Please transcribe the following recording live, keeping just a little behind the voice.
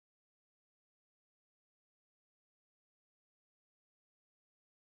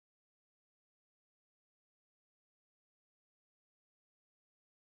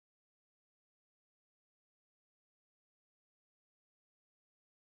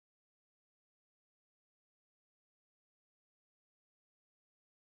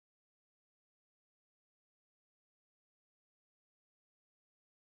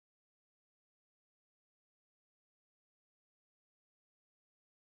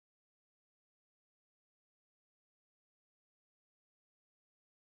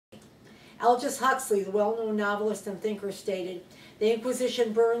Aldous Huxley, the well-known novelist and thinker, stated, "The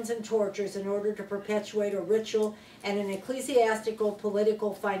Inquisition burns and tortures in order to perpetuate a ritual and an ecclesiastical,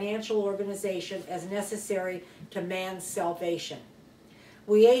 political, financial organization as necessary to man's salvation."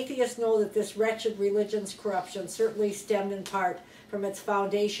 We atheists know that this wretched religion's corruption certainly stemmed in part from its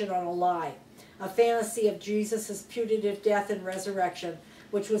foundation on a lie, a fantasy of Jesus' putative death and resurrection,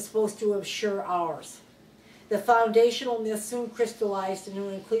 which was supposed to assure ours. The foundational myth soon crystallized into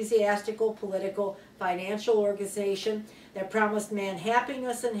an ecclesiastical, political, financial organization that promised man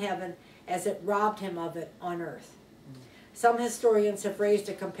happiness in heaven as it robbed him of it on earth. Some historians have raised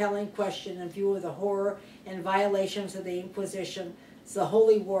a compelling question in view of the horror and violations of the Inquisition, the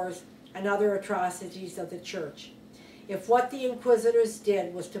Holy Wars, and other atrocities of the Church. If what the Inquisitors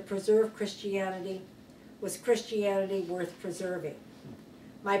did was to preserve Christianity, was Christianity worth preserving?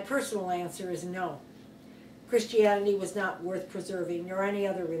 My personal answer is no. Christianity was not worth preserving, nor any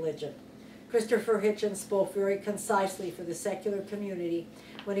other religion. Christopher Hitchens spoke very concisely for the secular community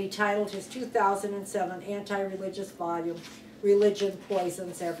when he titled his 2007 anti-religious volume, "Religion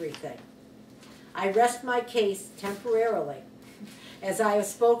Poisons Everything." I rest my case temporarily, as I have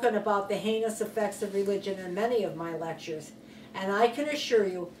spoken about the heinous effects of religion in many of my lectures, and I can assure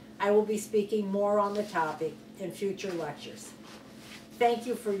you I will be speaking more on the topic in future lectures. Thank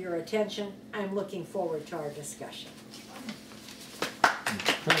you for your attention. I'm looking forward to our discussion.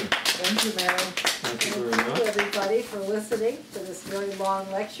 Okay. Thank you, Mary. Thank you very Thank much. you, everybody, for listening to this very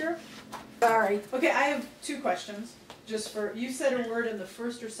long lecture. Sorry. Okay, I have two questions. Just for, you said a word in the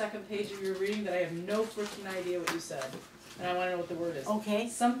first or second page of your reading that I have no freaking idea what you said. And I want to know what the word is. Okay.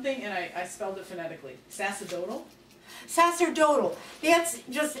 Something, and I spelled it phonetically. Sacerdotal? Sacerdotal. That's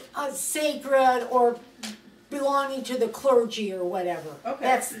just a sacred or belonging to the clergy or whatever. Okay.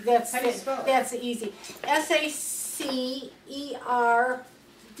 That's How do you spell it? That's easy.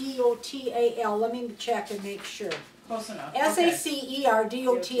 S-A-C-E-R-D-O-T-A-L. Let me check and make sure. Close enough.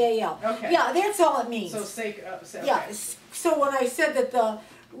 S-A-C-E-R-D-O-T-A-L. Okay. Yeah, that's all it means. So, okay. Yeah. So when I said that the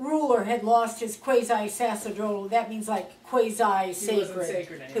ruler had lost his quasi-sacerdotal, that means like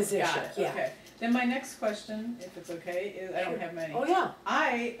quasi-sacred position. Got it. Yeah. Okay. Then my next question, if it's okay, is I don't have many. Oh yeah.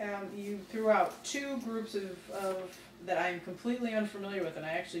 You threw out two groups of that I'm completely unfamiliar with, and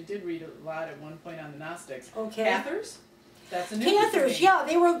I actually did read a lot at one point on the Gnostics. Okay. Cathars? That's a new one for Cathars, me. yeah,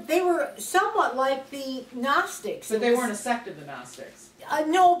 they were somewhat like the Gnostics. But they weren't a sect of the Gnostics.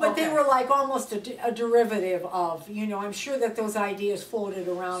 No, but they Okay. were like almost a derivative of, I'm sure that those ideas floated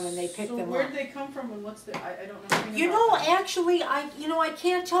around and they picked So them where up. did they come from, and what's the? I don't know anything You about know, them. actually, I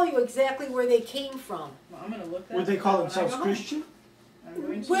can't tell you exactly where they came from. Well, I'm going to look that Would they up call when I themselves go home. Christian? I'm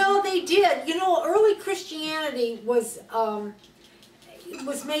going to. Well, they did. Early Christianity was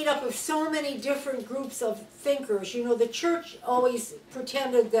made up of so many different groups of thinkers. The church always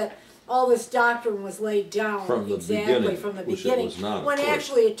pretended that all this doctrine was laid down From the beginning, from the which it beginning, was not, of when course.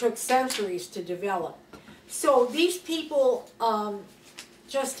 actually it took centuries to develop. So these people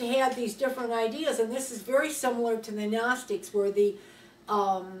just had these different ideas, and this is very similar to the Gnostics, where the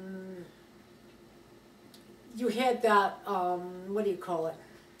you had that what do you call it?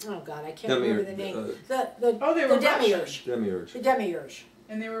 Oh God, I can't remember the name. Oh, they were the demiurge. Demiurge. The demiurge.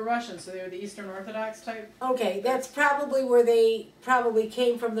 And they were Russian, so they were the Eastern Orthodox type. Okay, that's probably where they probably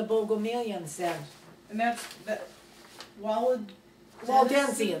came from, the Bogomilians then. And that's that.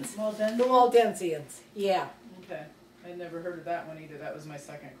 Waldensians. Waldensians. The Waldensians. Yeah. Okay, I'd never heard of that one either. That was my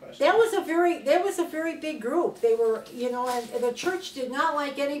second question. That was a very big group. They were, and the church did not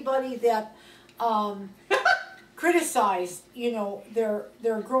like anybody that criticized,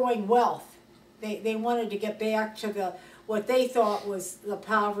 their growing wealth. They wanted to get back to what they thought was the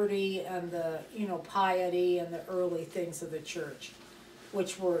poverty and the, piety and the early things of the church,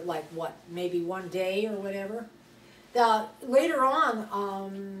 which were like maybe one day or whatever. Later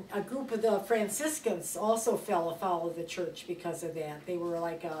on, a group of the Franciscans also fell afoul of the church because of that. They were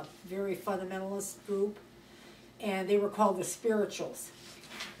like a very fundamentalist group, and they were called the Spirituals.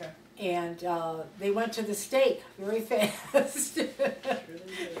 Okay. And they went to the stake very fast.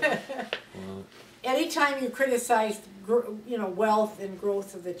 Wow. Anytime you criticized, wealth and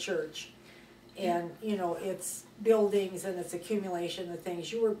growth of the church, and its buildings and its accumulation of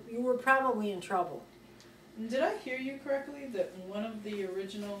things, you were probably in trouble. Did I hear you correctly that one of the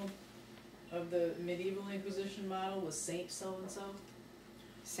original of the medieval Inquisition model was Saint so-and-so?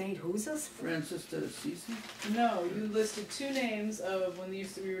 Saint who's? Francis de Assisi? No, you listed two names of when we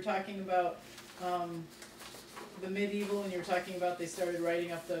were talking about the medieval, and you were talking about they started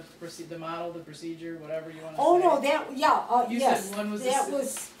writing up the model, the procedure, whatever you want to Oh say. no, that You yes, said one was that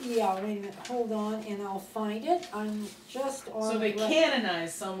was yeah. Wait a minute, hold on, and I'll find it. I'm just on. So they the right-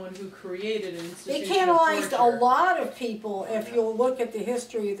 canonized someone who created an institution. They canonized of a torture. lot of people. If you'll look at the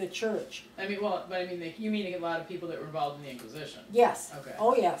history of the church, I mean, well, but I mean, you mean a lot of people that were involved in the Inquisition. yes. Okay.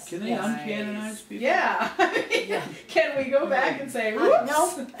 Oh yes. Can they yes. uncanonize people? Yeah. Yeah. Can we go back and say, whoops?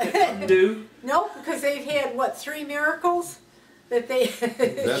 No, Do? no, because they've had what 3 miracles that they the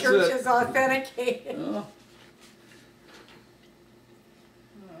That's church it. has authenticated. Oh,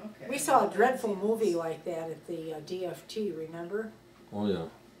 Oh, okay. We saw a dreadful movie like that at the DFT. Remember? Oh, yeah.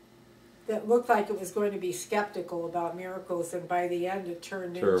 That looked like it was going to be skeptical about miracles, and by the end it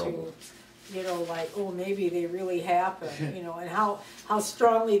turned Terrible. into, you know, like, oh, maybe they really happen, you know, and how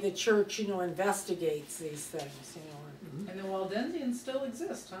strongly the church, you know, investigates these things, you know. And the Waldensians still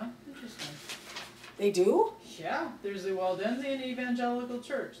exist, huh? Interesting. They do? Yeah, there's the Waldensian Evangelical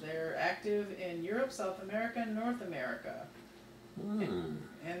Church. They're active in Europe, South America, and North America.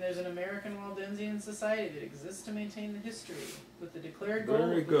 And there's an American Waldensian Society that exists to maintain the history, with the declared goal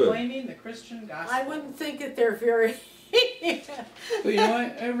Very of good. proclaiming the Christian gospel. I wouldn't think that they're very. but you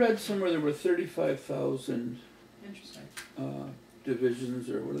know, I read somewhere there were 35,000 Interesting. divisions,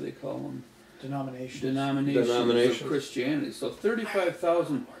 or what do they call them? Denominations. Denominations of Christianity. So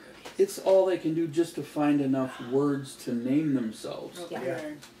 35,000, it's all they can do just to find enough words to name themselves. Yeah. Yeah.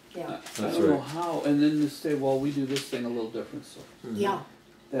 Yeah. I That's don't know right. how, and then to say, well, we do this thing a little different, so Yeah.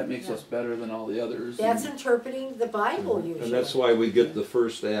 that makes Yeah. us better than all the others. That's and- interpreting the Bible usually. And that's why we get the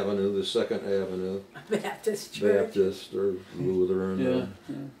First Avenue, the Second Avenue, Baptist church. Baptist or Lutheran yeah, or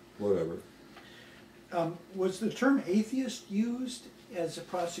yeah. whatever. Was the term atheist used as a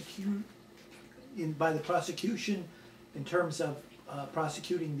by the prosecution in terms of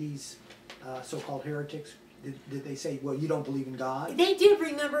prosecuting these so-called heretics? Did they say, well, you don't believe in God? They did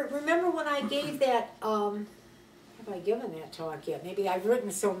remember when I gave that, have I given that talk yet? Maybe I've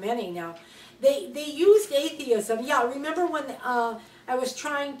written so many now. They used atheism. Yeah, remember when I was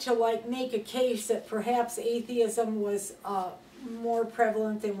trying to like make a case that perhaps atheism was more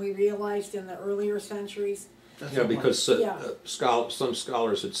prevalent than we realized in the earlier centuries? That's Yeah, what because Yeah. some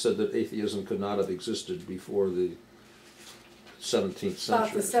scholars had said that atheism could not have existed before the 17th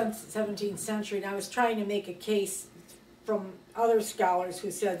About the century. 17th century, and I was trying to make a case from other scholars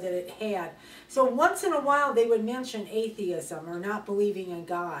who said that it had. So once in a while they would mention atheism or not believing in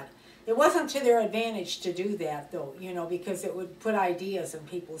God. It wasn't to their advantage to do that, though, you know, because it would put ideas in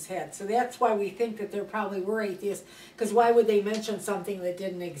people's heads. So that's why we think that there probably were atheists, because why would they mention something that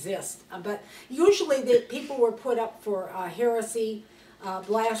didn't exist? But usually the people were put up for heresy,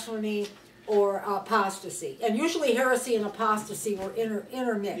 blasphemy, or apostasy. And usually heresy and apostasy were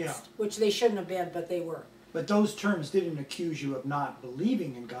intermixed, Yeah. which they shouldn't have been, but they were. But those terms didn't accuse you of not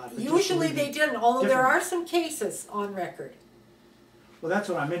believing in God. But just Usually they believing didn't, although there different. are some cases on record. Well, that's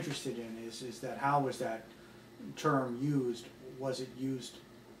what I'm interested in, is that how was that term used? Was it used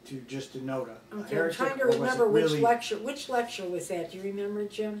to just denote a Okay, I'm heretic, trying to or was remember it really... which lecture was that? Do you remember,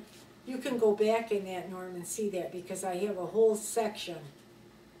 Jim? You can go back in that, Norm, and see that, because I have a whole section.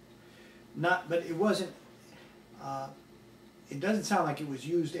 But it wasn't, it doesn't sound like it was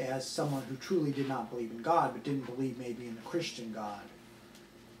used as someone who truly did not believe in God, but didn't believe maybe in the Christian God.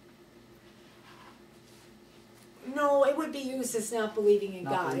 No, it would be used as not believing in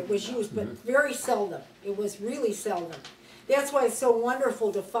Not God. believing It was in God. used, but very seldom. It was really seldom. That's why it's so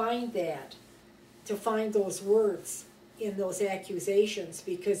wonderful to find that, to find those words in those accusations,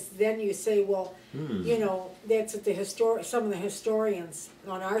 because then you say, well, you know, that's what some of the historians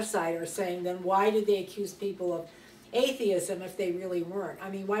on our side are saying, then why did they accuse people of atheism if they really weren't? I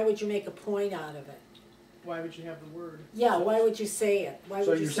mean, why would you make a point out of it? Why would you have the word? Yeah, why would you say it? Why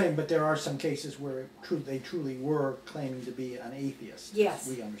So would you you're say saying, but there are some cases where they truly were claiming to be an atheist. Yes.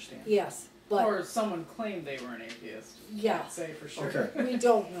 We understand. Yes, but Or someone claimed they were an atheist. Yeah. Can't say for sure. Okay. we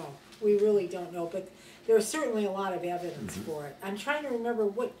don't know. We really don't know, but there's certainly a lot of evidence for it. I'm trying to remember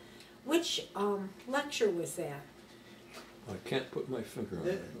which lecture was that? I can't put my finger on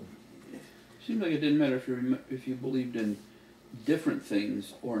it. Seems like it didn't matter if you believed in different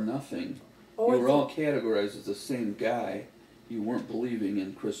things or nothing. Oh, You were all categorized as the same guy. You weren't believing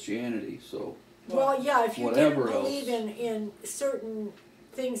in Christianity, so well, yeah, if you whatever didn't believe else. in certain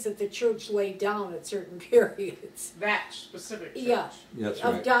things that the church laid down at certain periods. That specific church. Yeah. That's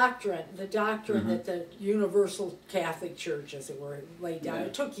Of right. doctrine, the doctrine that the universal Catholic Church, as it were, laid down. Yeah.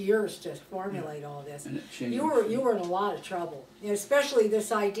 It took years to formulate all this. and it changed. You were in a lot of trouble, and especially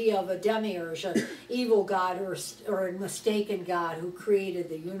this idea of a demiurge, an evil god or a mistaken God who created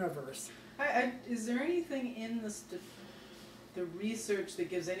the universe. Is there anything in the research that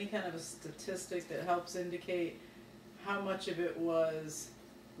gives any kind of a statistic that helps indicate how much of it was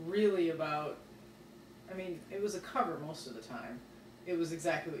really about, I mean, it was a cover most of the time. It was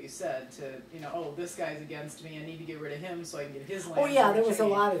exactly what you said, to, oh, this guy's against me, I need to get rid of him so I can get his land. Oh yeah, there was a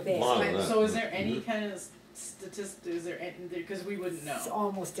lot of that. So is there any kind of statistic, because we wouldn't know. It's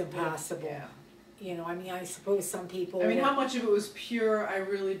almost impossible. Yeah. I mean, I suppose some people... I mean, how much of it was pure, I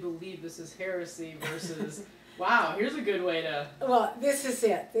really believe this is heresy, versus, wow, here's a good way to... Well, this is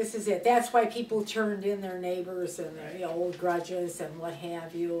it. That's why people turned in their neighbors and their old grudges and what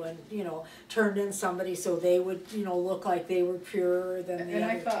have you, and, turned in somebody so they would, look like they were purer than the And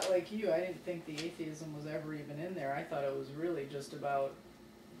other. I thought, like you, I didn't think the atheism was ever even in there. I thought it was really just about...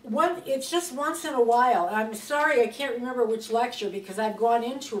 It's just once in a while. I'm sorry, I can't remember which lecture because I've gone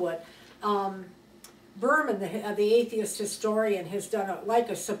into it. Berman, the atheist historian, has done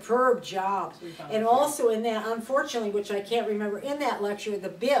a superb job. And also in that, unfortunately, which I can't remember, in that lecture, the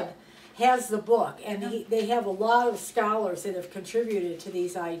Bib has the book, and they have a lot of scholars that have contributed to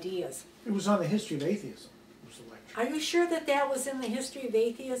these ideas. It was on the history of atheism, was the lecture. Are you sure that was in the history of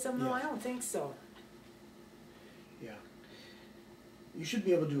atheism? No, Yeah. I don't think so. Yeah. You should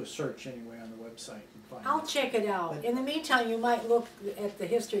be able to do a search anyway on the website and find I'll it. check it out. But- In the meantime, you might look at the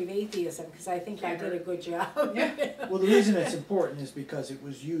history of atheism, because I think I did a good job. Well, the reason it's important is because it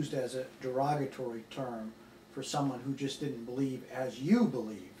was used as a derogatory term for someone who just didn't believe as you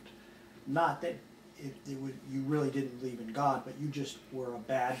believed. Not that you really didn't believe in God, but you just were a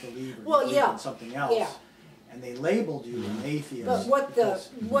bad believer. Well, you believed yeah. in something else. Yeah. And they labeled you an atheist. But because-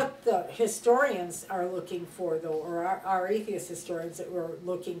 what the historians are looking for, though, or our atheist historians that we're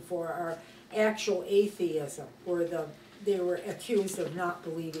looking for, are actual atheism, where they were accused of not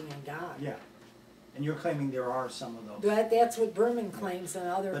believing in God. Yeah. And you're claiming there are some of those. That's what Berman claims, and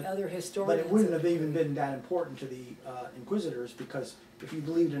other But historians. it wouldn't have even been that important to the inquisitors, because if you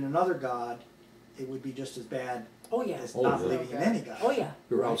believed in another God, it would be just as bad Oh yeah. as not yeah. believing in any God. Oh yeah.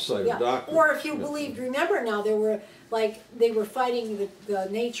 You're outside Yeah. of doctrine. Or if you Yeah. believed, remember now, they were fighting the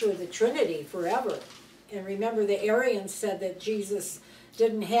nature of the Trinity forever. And remember, the Arians said that Jesus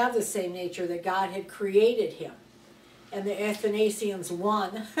didn't have the same nature, that God had created him. And the Athanasians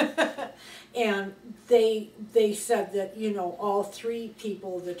won. And they said that, all three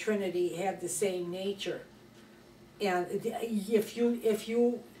people of the Trinity had the same nature. And if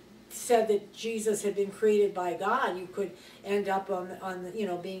you said that Jesus had been created by God, you could end up on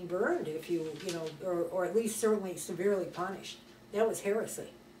being burned if or at least certainly severely punished. That was heresy.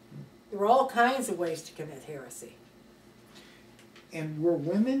 There were all kinds of ways to commit heresy. And were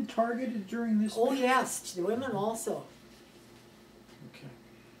women targeted during this Oh period? yes, the women also. Okay.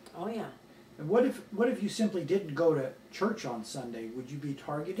 Oh yeah. And what if you simply didn't go to church on Sunday? Would you be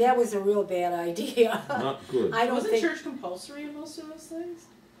targeted? That was a real bad idea. Not good. I don't Wasn't think. church compulsory in most of those things?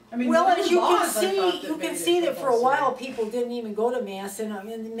 I mean, Well, there as were you can laws, I see, thought, you made can it see that for a compulsory. while people didn't even go to mass, and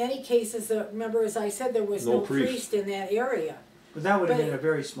in many cases, remember, as I said, there was No no priest. priest in that area. But that would have But- been a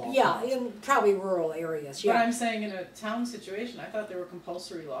very small Yeah, town. in probably rural areas. But Yeah. I'm saying in a town situation, I thought there were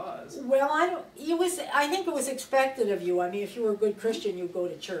compulsory laws. Well, I think it was expected of you. I mean, if you were a good Christian, you'd go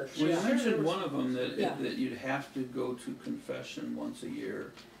to church. Well, you Yeah. mentioned one of them Yeah. that you'd have to go to confession once a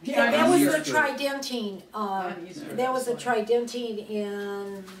year. Yeah, that was Easter. the Tridentine. On Easter, That was the that's why. Tridentine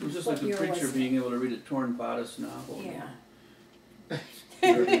in. It was just what like the year preacher was it? being able to read a Torn Bodice novel. Yeah.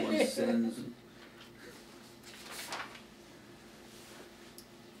 Hear everyone's sins.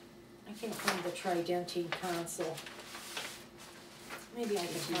 I can't find the Tridentine Council. Maybe I can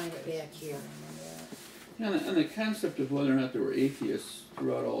find it back here. And the concept of whether or not there were atheists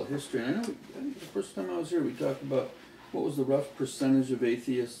throughout all history. And I think the first time I was here, we talked about what was the rough percentage of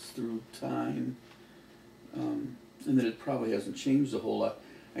atheists through time, and that it probably hasn't changed a whole lot.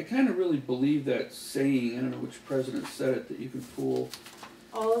 I kind of really believe that saying, I don't know which president said it, that you can fool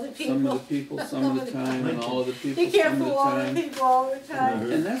All of the people. some of the people some of the time, and all of the people You can't some of fool the all the time. people all the time.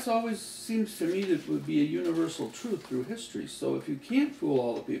 And that's always seems to me that would be a universal truth through history. So if you can't fool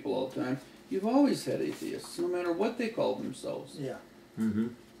all the people all the time, you've always had atheists, no matter what they call themselves. Yeah. Mm-hmm.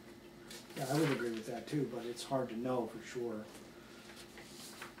 Yeah, I would agree with that too, but it's hard to know for sure.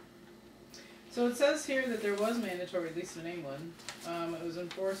 So it says here that there was mandatory, at least in England. It was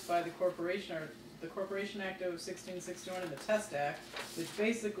enforced by the Corporation Act of 1661 and the Test Act, which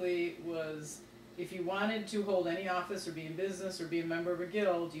basically was, if you wanted to hold any office or be in business or be a member of a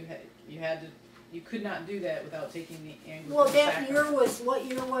guild, you could not do that without taking the Anglican Well, that sacrament. year was, what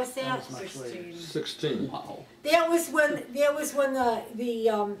year was that? That was much later. 16. Wow. That was when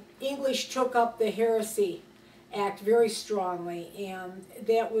the English took up the heresy act very strongly, and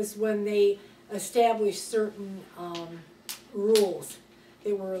that was when they established certain rules.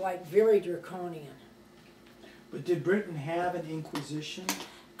 They were like very draconian. But did Britain have an Inquisition?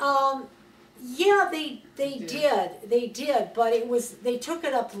 Yeah, they did, but they took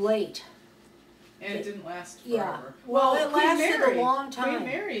it up late. And it didn't last Yeah. forever. Well, it Queen lasted Mary, a long time. Queen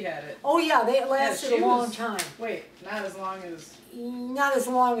Mary had it. Oh yeah, it lasted she a long was- time. Wait, not as long as. Not as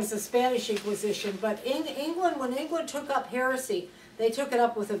long as the Spanish Inquisition, but in England, when England took up heresy, they took it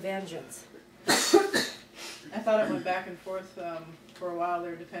up with a vengeance. I thought it went back and forth for a while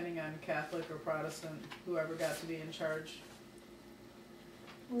there, depending on Catholic or Protestant, whoever got to be in charge.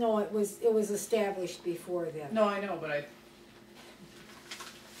 No, it was established before then. No, I know, but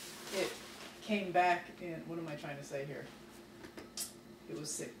it came back in. What am I trying to say here? It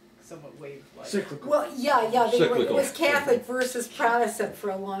was somewhat wave-like. Cyclical. Well, yeah, it Cyclical. was Catholic versus Protestant for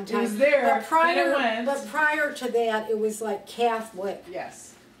a long time. It was there, but prior, then it went. but prior to that, it was like Catholic,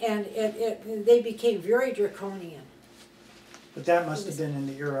 Yes. and they became very draconian. But that must have been in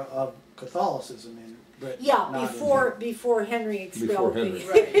the era of Catholicism in Britain. Yeah, not before Henry expelled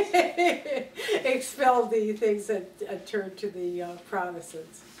Before the expelled the things that turned to the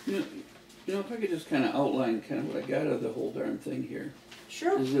Protestants. You know, if I could just kind of outline kind of what I got out of the whole darn thing here,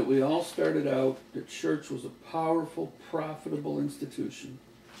 Sure. is that we all started out, the church was a powerful, profitable institution,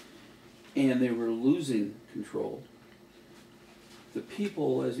 and they were losing control. The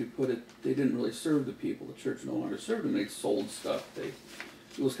people, as you put it, they didn't really serve the people. The church no longer served them. They sold stuff. It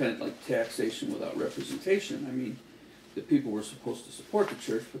was kind of like taxation without representation. I mean, the people were supposed to support the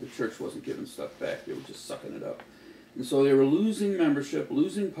church, but the church wasn't giving stuff back. They were just sucking it up. And so they were losing membership,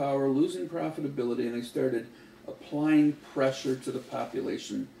 losing power, losing profitability, and they started applying pressure to the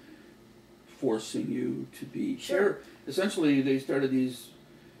population, forcing you to be Sure. Essentially, they started these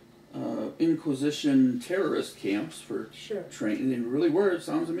Inquisition terrorist camps for Sure. training. They really were. It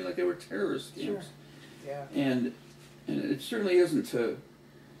sounds to me like they were terrorist camps. Yeah. And it certainly isn't to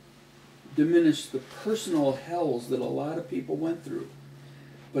diminish the personal hells that a lot of people went through,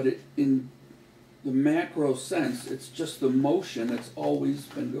 but in the macro sense, it's just the motion that's always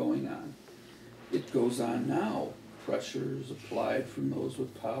been going on. It goes on now. Pressure is applied from those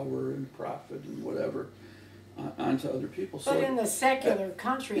with power and profit and whatever onto other people. But So in the secular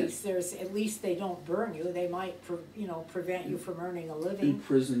countries, there's at least they don't burn you. They might, prevent you from earning a living,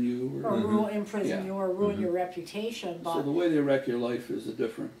 imprison you, or imprison Yeah. you, or ruin your reputation. so But the way they wreck your life is a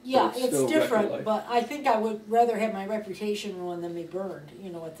different. yeah, but it's still wreck your different. life. But I think I would rather have my reputation ruined than be burned,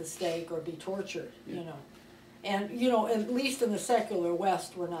 at the stake or be tortured. Yeah. And at least in the secular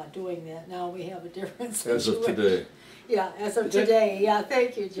West, we're not doing that. Now we have a different situation. As of today. Yeah, as of But that- today. Yeah,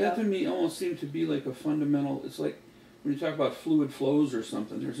 thank you, That Jeff. to me almost seemed to be like a fundamental, it's like when you talk about fluid flows or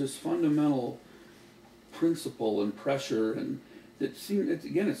something, there's this fundamental principle and pressure, and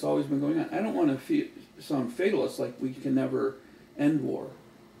it's always been going on. I don't want to sound fatalist, like we can never end war,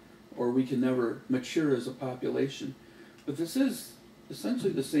 or we can never mature as a population. But this is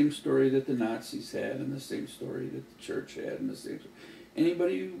essentially the same story that the Nazis had, and the same story that the church had, and the same.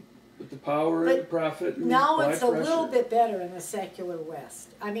 Anybody with the power and the But profit and Now apply it's a pressure. little bit better in the secular West.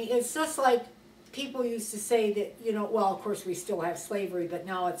 I mean, it's just like people used to say that, well, of course we still have slavery, but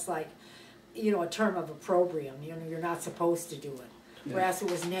now it's like, a term of opprobrium. You're not supposed to do it. Yeah. Whereas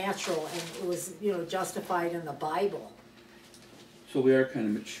it was natural and it was, justified in the Bible. So we are kind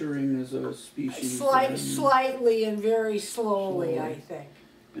of maturing as a species. Slightly and very slowly, Slowly. I think.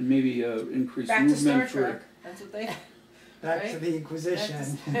 And maybe increased Back to Star movement Trek. That's what they. Back to Right? the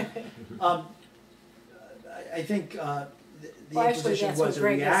Inquisition. I think the Well, actually, Inquisition that's was what a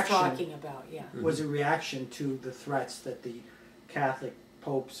Greg was reaction. talking about, yeah. Was a reaction to the threats that the Catholic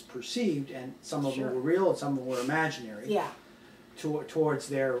popes perceived, and some of Sure. them were real and some of them were imaginary, Yeah, towards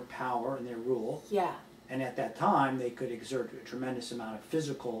their power and their rule. yeah, And at that time, they could exert a tremendous amount of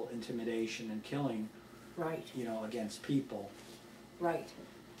physical intimidation and killing, right, against people. right.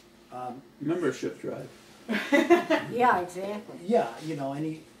 membership drive. Yeah, exactly. Yeah,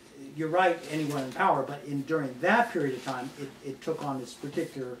 you're right, anyone in power, but during that period of time, it took on this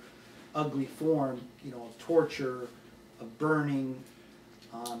particular ugly form, of torture, of burning,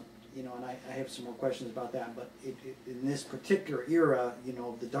 and I have some more questions about that, but in this particular era,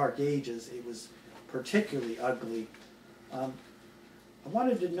 of the Dark Ages, it was particularly ugly. I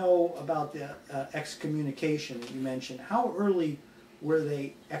wanted to know about the excommunication that you mentioned. How early were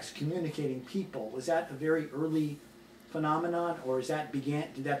they excommunicating people? Was that a very early phenomenon, or did that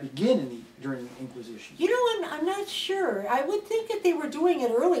begin during the Inquisition? I'm not sure. I would think that they were doing it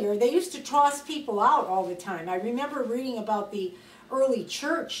earlier. They used to toss people out all the time. I remember reading about the early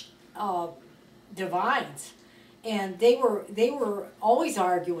church divines, And they were always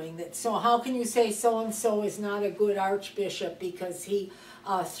arguing that, so how can you say so-and-so is not a good archbishop because he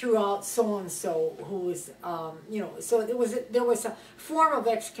threw out so-and-so who was, so there was a form of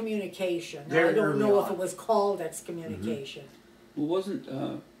excommunication. Now, I Very don't early know if on. it was called excommunication. Well, wasn't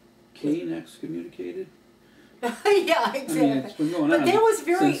Cain excommunicated? Yeah, exactly. I mean, it's been going But on that was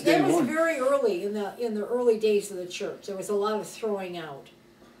since day one. very early in the early days of the church. There was a lot of throwing out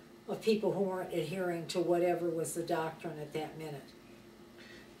of people who weren't adhering to whatever was the doctrine at that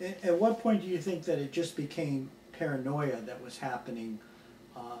minute. At what point do you think that it just became paranoia that was happening,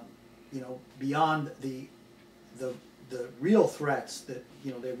 beyond the real threats that,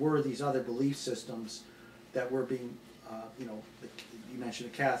 there were these other belief systems that were being, you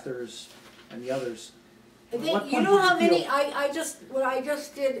mentioned the Cathars and the others. At what You point know did how you many,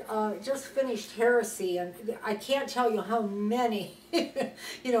 feel- just finished heresy, and I can't tell you how many,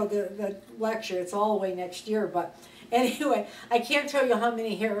 the lecture, it's all the way next year, but anyway, I can't tell you how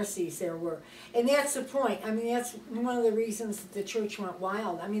many heresies there were. And that's the point. I mean, that's one of the reasons that the church went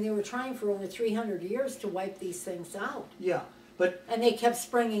wild. I mean, they were trying for over 300 years to wipe these things out. Yeah, but And they kept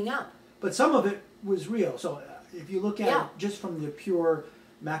springing up. some of it was real. So if you look at Yeah. it just from the pure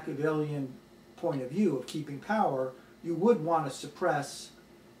Machiavellian point of view of keeping power, you would want to suppress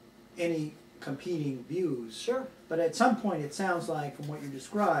any competing views. Sure. But at some point, it sounds like, from what you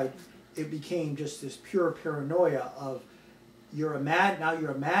described, it became just this pure paranoia of now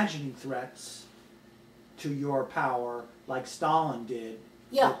you're imagining threats to your power, like Stalin did.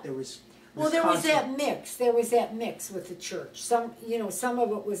 Yeah. That there was Well, this there was constant- that mix. There was that mix with the church. Some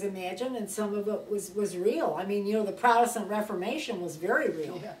of it was imagined, and some of it was real. I mean, the Protestant Reformation was very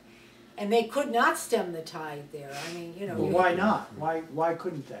real, Yeah. and they could not stem the tide there. I mean, Well, why not? Why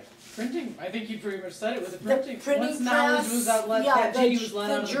couldn't they? Printing, I think you pretty much said it with the The printing. printing Once knowledge press, was out, yeah, that genie was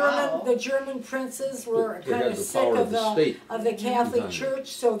let out of the bottle. the German princes were They kind had of the sick power of of the state. the Catholic Time.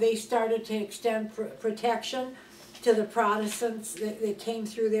 Church, so they started to extend protection to the Protestants that came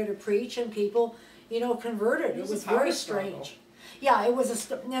through there to preach, and people, converted. It was a power very struggle. strange. Yeah, it was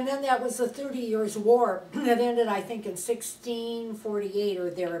and then that was the 30 Years' War that ended, I think, in 1648 or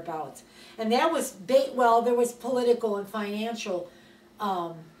thereabouts. And that was, there was political and financial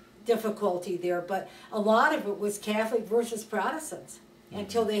difficulty there, but a lot of it was Catholic versus Protestants.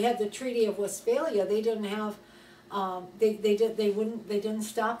 Until they had the Treaty of Westphalia, they didn't have, they didn't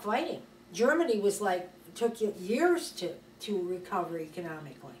stop fighting. Germany was took years to recover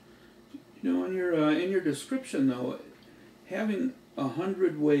economically. In your description though, having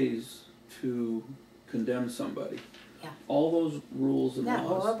 100 ways to condemn somebody, Yeah. all those rules and Isn't that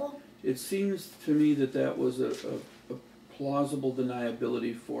laws, horrible? it seems to me that was a plausible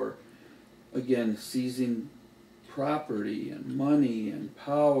deniability for, again, seizing property and money and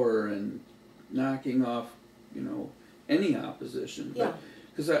power and knocking off, any opposition. Yeah.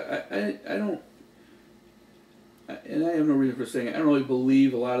 Because I don't, and I have no reason for saying it, I don't really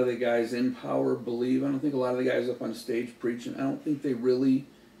believe a lot of the guys in power believe. I don't think a lot of the guys up on stage preaching, I don't think they really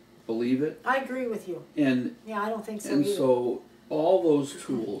believe it. I agree with you. And Yeah, I don't think so and either. so all those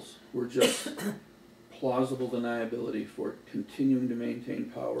tools were just plausible deniability for continuing to maintain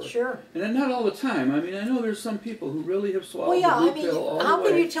power. Sure. And then not all the time. I mean, I know there's some people who really have swallowed Well, yeah, the I blue mean, pill all the how way.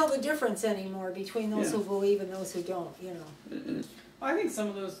 can you tell the difference anymore between those Yeah. who believe and those who don't, And it's, I think some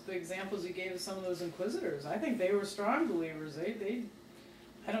of the examples you gave of some of those inquisitors, I think they were strong believers.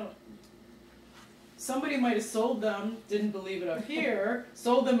 Somebody might have sold them, didn't believe it up here,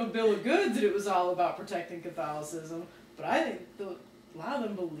 sold them a bill of goods that it was all about protecting Catholicism, but I think a lot of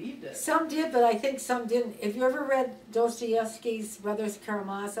them believed it. Some did, but I think some didn't. Have you ever read Dostoevsky's Brothers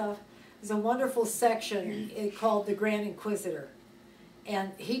Karamazov? There's a wonderful section called The Grand Inquisitor.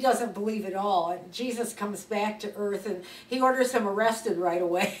 And he doesn't believe at all. And Jesus comes back to earth and he orders him arrested right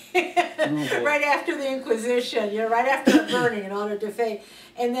away. boy. Right after the Inquisition, right after the burning in order to defame.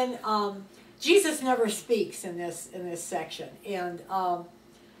 And then Jesus never speaks in this section. And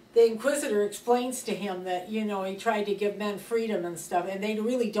the Inquisitor explains to him that, he tried to give men freedom and stuff, and they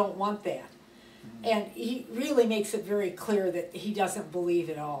really don't want that. And he really makes it very clear that he doesn't believe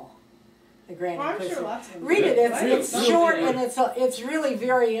at all. The Grand Well, I'm Inquisitor. sure lots of them Read it. do. It's short and it's really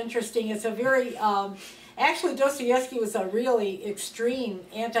very interesting. It's a very actually Dostoevsky was a really extreme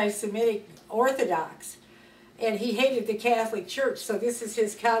anti-Semitic Orthodox, and he hated the Catholic Church. So this is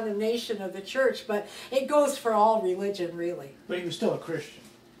his condemnation of the Church. But it goes for all religion, really. But he was still a Christian.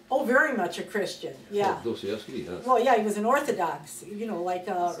 Oh, very much a Christian. Yeah. Oh, Dostoevsky, yes. Well, yeah, he was an Orthodox. Like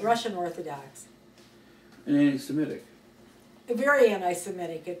Russian Orthodox. and anti-Semitic. Very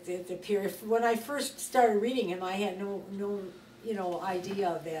anti-Semitic. It appeared. When I first started reading him, I had no idea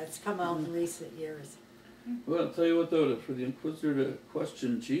of that. It's come out in recent years. Well, I'll tell you what though, for the inquisitor to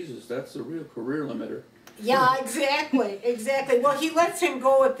question Jesus, that's a real career limiter. Yeah, exactly, exactly. Well, he lets him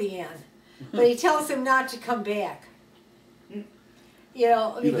go at the end, but he tells him not to come back. You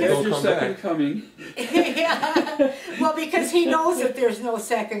know, You There's don't your come second back. coming. yeah. Well, because he knows that there's no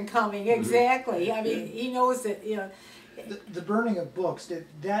second coming. Exactly. I mean, he knows that, you know. The burning of books, did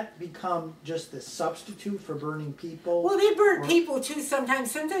that become just the substitute for burning people? Well, they burn Or- people too sometimes.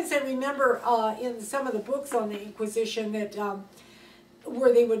 Sometimes I remember in some of the books on the Inquisition that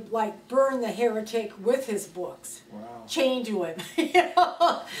where they would like burn the heretic with his books, Wow. chained to him. You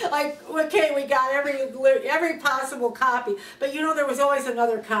know, like okay, we got every possible copy, but you know there was always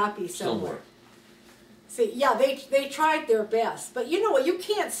another copy somewhere. See, yeah, they tried their best, but you know what? You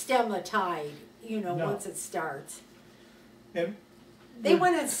can't stem the tide. You know, No. once it starts. And They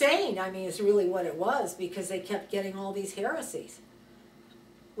went insane, I mean, is really what it was, because they kept getting all these heresies.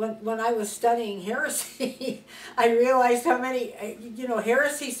 When I was studying heresy, I realized how many, you know,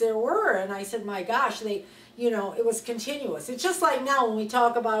 heresies there were, and I said, my gosh, you know, it was continuous. It's just like now when we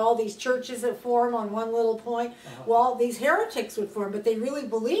talk about all these churches that form on one little point. Well, these heretics would form, but they really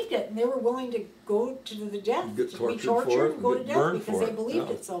believed it, and they were willing to go to the death, Get to be tortured for tortured it, and go to get death burned because for they it, believed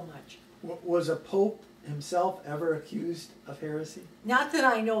yeah. it so much. was a pope himself ever accused of heresy? Not that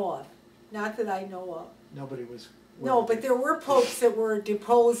I know of. Not that I know of. Nobody was. No, but there were popes that were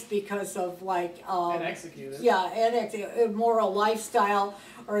deposed because of like And executed. yeah, immoral lifestyle,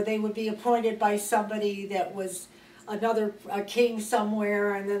 or they would be appointed by somebody that was a king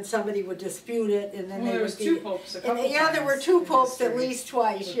somewhere, and then somebody would dispute it, and then Well, they there was would two be. popes a And, couple yeah, there were times two in popes at history least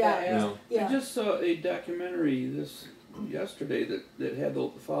twice. with Yeah, that, Yeah. yeah. I just saw a documentary yesterday that had the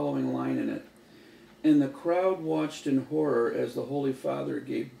following line in it. And the crowd watched in horror as the Holy Father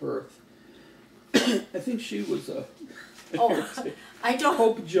gave birth. I think she was a Oh, I don't.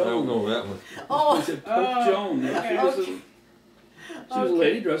 Pope I don't Joan. know that one. Oh, I said Pope Oh, Joan. okay. She was, Okay. she was a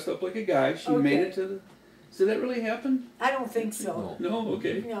lady dressed up like a guy. She made Okay. it to the. Did that really happen? I don't think so. No. No.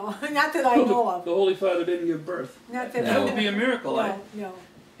 Okay. No, not that I know of. The Holy Father didn't give birth. Not that I That know would be a of. miracle. No.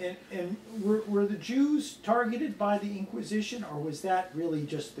 And were the Jews targeted by the Inquisition, or was that really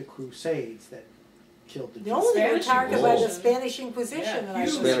just the Crusades that killed the Jews? No, they were Spanish targeted by the Inquisition. Spanish Inquisition. Yeah, that I huge.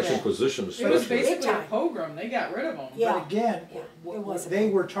 just Spanish read. Inquisition It was especially. basically a time. pogrom. They got rid of them. Yeah. But again, Yeah, it was a they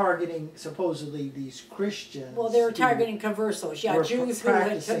problem. were targeting supposedly these Christians. Well, they were who- targeting conversos, yeah, were Jews who had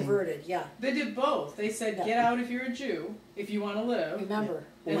practicing- converted, yeah, They did both. They said, Yeah. get out if you're a Jew, if you want to live. remember?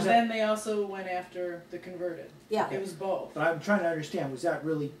 And Was then they also went after the converted. Yeah, It was both. But I'm trying to understand, was that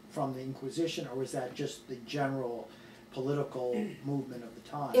really from the Inquisition, or was that just the general political movement of the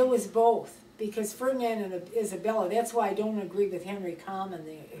time? it was both, because Ferdinand and Isabella, that's why I don't agree with Henry Common,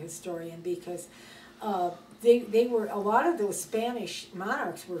 the historian, because they were, a lot of those Spanish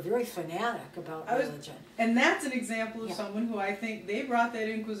monarchs were very fanatic about I was- religion. And that's an example of Yeah. someone who I think they brought that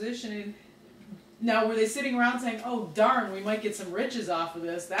Inquisition in. Now, were they sitting around saying, oh, darn, we might get some riches off of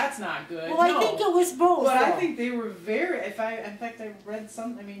this? That's not good. Well, I no. think it was both, But I though. think they were very, in fact, I read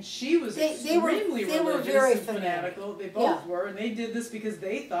some, I mean, she was They were- extremely they were religious very and fanatic. fanatical. They both Yeah. were, and they did this because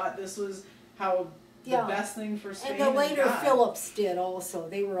they thought this was how Yeah. the best thing for Spain And the later God. Phillips did also.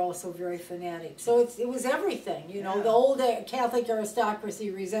 They were also very fanatic. So it was everything, you know. Yeah. The old Catholic aristocracy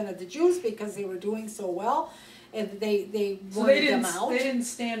resented the Jews because they were doing so well, and they So wanted them out. they didn't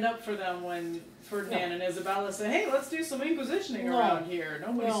stand up for them when Ferdinand and Isabella said, hey, let's do some Inquisitioning No. around here.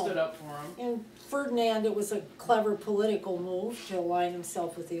 Nobody No. stood up for them. And Ferdinand, it was a clever political move to align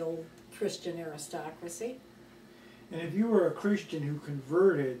himself with the old Christian aristocracy. And if you were a Christian who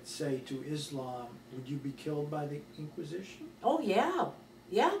converted, say, to Islam, would you be killed by the Inquisition? Oh yeah,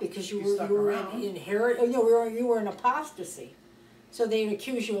 yeah, because you You stuck were around. you were in apostasy, so they'd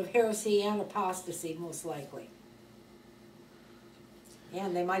accuse you of heresy and apostasy most likely.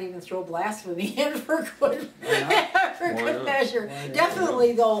 And they might even throw blasphemy in for good, Why for Why good not? measure. Why not?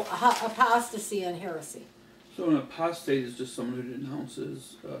 Definitely, though, apostasy and heresy. So an apostate is just someone who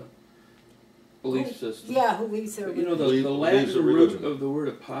denounces belief system. Yeah, who leaves their But you know, the Leaves Latin a root religion. of the word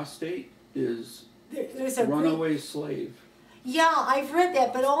apostate is there's a Greek- runaway slave. Yeah, I've read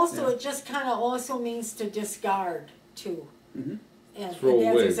that, but also Yeah. it just kind of also means to discard too. Mhm. And Throw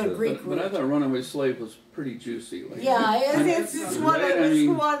that away is a the- Greek But I root. thought runaway slave was pretty juicy. Like, Yeah, it's one, Right, I it's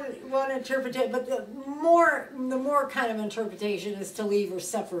mean- one interpretation, but the more kind of interpretation is to leave or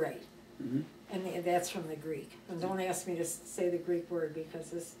separate. Mhm. And that's from the Greek. And don't ask me to say the Greek word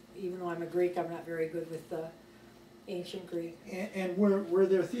because even though I'm a Greek, I'm not very good with the ancient Greek. And were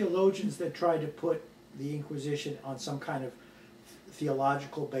there theologians that tried to put the Inquisition on some kind of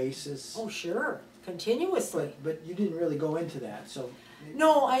theological basis? Oh, sure, continuously. But you didn't really go into that, so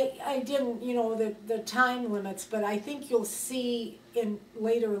No, I didn't, you know, the time limits, but I think you'll see in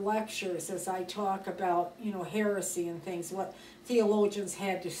later lectures as I talk about, you know, heresy and things, what theologians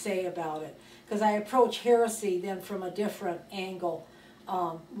had to say about it. Because I approach heresy then from a different angle,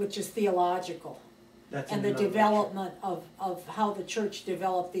 which is theological. That's And the another development of how the church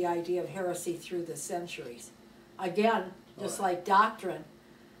developed the idea of heresy through the centuries. Again, just like doctrine.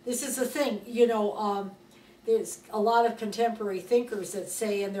 This is the thing, you know, there's a lot of contemporary thinkers that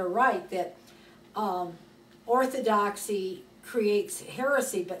say, and they're right, that orthodoxy creates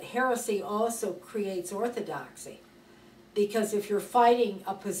heresy, but heresy also creates orthodoxy. Because if you're fighting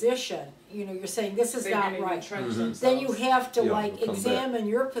a position, you know, you're saying this is They're not gonna right, entrench Mhm. themselves. then you have to Yeah, like they'll come examine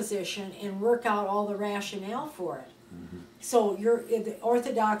your position and work out all the rationale for it. Mm-hmm. So the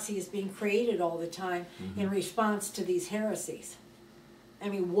orthodoxy is being created all the time in Mm-hmm. response to these heresies. I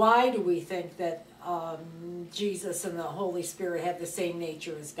mean, why do we think that Jesus and the Holy Spirit have the same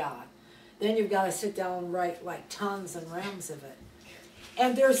nature as God? Then you've got to sit down and write like tons and reams of it.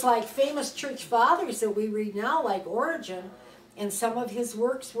 And there's like famous church fathers that we read now, like Origen, and some of his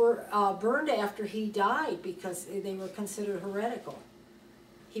works were burned after he died because they were considered heretical.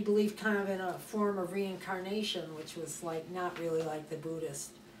 He believed kind of in a form of reincarnation, which was like not really like the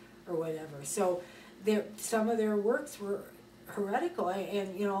Buddhist or whatever. So some of their works were heretical,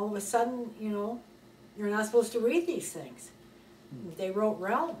 and you know, all of a sudden, you know, you're not supposed to read these things. They wrote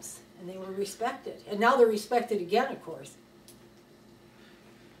realms, and they were respected, and now they're respected again, of course.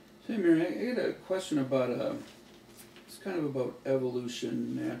 Hey Mary, I got a question about, it's kind of about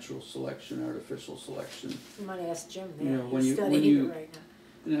evolution, natural selection, artificial selection. You might ask Jim that. You know, when He's you- when studying you- it right now.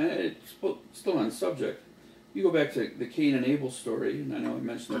 And it's still on subject. You go back to the Cain and Abel story, and I know I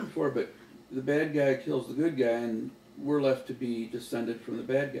mentioned that before, but the bad guy kills the good guy, and we're left to be descended from the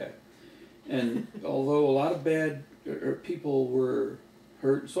bad guy. And although a lot of bad or people were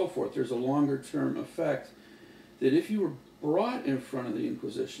hurt and so forth, there's a longer term effect that if you were brought in front of the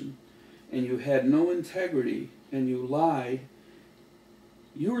Inquisition and you had no integrity and you lied,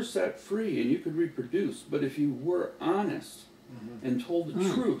 you were set free and you could reproduce. But if you were honest and told the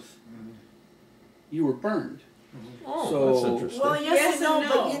truth, you were burned. Oh, So- that's interesting. Well, yes, Yes and no, and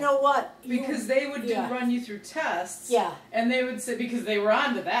but no. you know what? Because they would yeah. run you through tests. Yeah. And they would say, because they were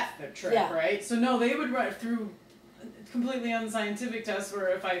onto that trick, Yeah. right? So no, they would run through completely unscientific tests where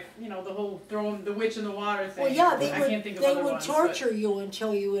if I, you know, the whole throwing the witch in the water thing. Well, yeah, I can't think of they other would ones, torture you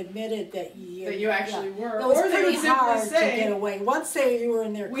until you admitted that you actually were. It was Or they pretty would simply hard say, to get away. Once you were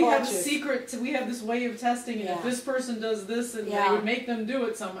in their we have a clutches. secret. We have this way of testing, and if Yeah. this person does this, and Yeah. they would make them do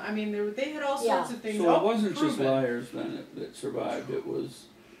it. I mean, they had all Yeah. sorts of things. So it wasn't just proven. liars then that survived. It was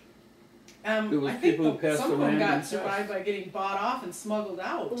There was I think people who passed some of the them got random survived test. by getting bought off and smuggled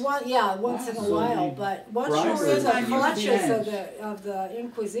out. Once in a So while, the but once bribery you were in the was clutches huge. of the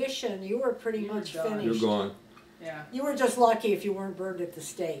Inquisition, you were pretty You were much done. finished. You're gone. Yeah. You were just lucky if you weren't burned at the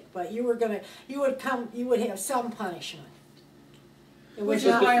stake, but you would have some punishment. It Which was is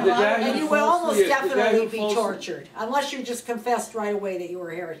not, why a lot of and them you would almost the guy definitely who be falsely- tortured, unless you just confessed right away that you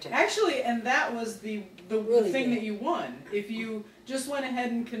were a heretic. Actually, and that was the Really thing did. that you won. If you just went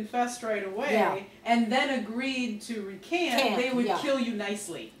ahead and confessed right away, Yeah. and then agreed to recant, they would yeah. kill you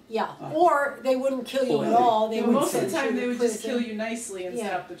nicely. Yeah, or they wouldn't kill you at Fully. all. They But would most of send the time, you they to would just prison. kill you nicely and set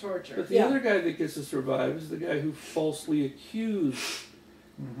Yeah. up the torture. But the Yeah. other guy that gets to survive is the guy who falsely accused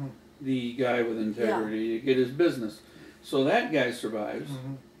the guy with integrity to get his business. So that guy survives.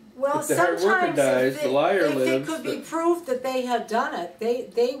 Well, If the hard worker sometimes dies, if the liar if lives, it could be but- proved that they had done it,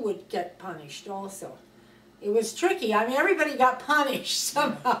 they would get punished also. It was tricky. I mean, everybody got punished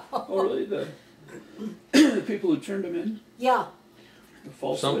somehow. Oh, really? The people who turned him in? Yeah, The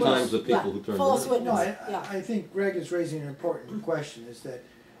false Sometimes witness? the people yeah. who turn False them in. No, witness. Yeah. I think Greg is raising an important question, is that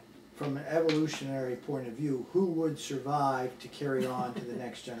from an evolutionary point of view, who would survive to carry on to the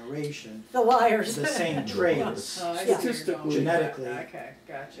next generation The liars. the same traits? Oh, I see where you're going Statistically- with Genetically. that. Okay,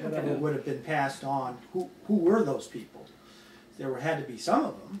 gotcha. Whatever would have been passed on, who were those people? Had to be some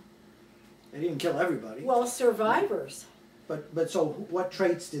of them. They didn't kill everybody. Well, survivors. But so what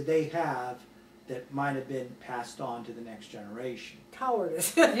traits did they have that might have been passed on to the next generation?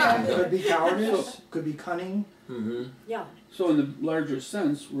 Cowardice. Yeah. Could be cowardice, could be cunning. Mm-hmm. Yeah, So in the larger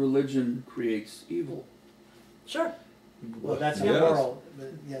sense, religion creates evil. sure. Well, that's a Yes. moral,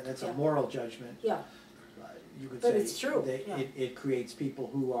 that's Yeah. a moral judgment. Yeah, You could But say it's true, that yeah. it creates people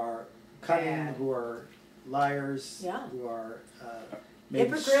who are cunning, Bad. who are liars, Yeah. who are maybe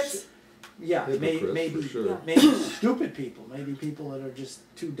hypocrites. Yeah, Hypocrites, maybe for sure. Yeah. maybe stupid people, maybe people that are just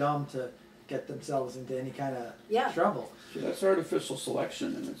too dumb to get themselves into any kind of Yeah. trouble. So that's artificial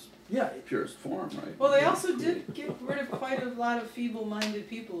selection, and it's Yeah, purest form, right? Well, they also did get rid of quite a lot of feeble-minded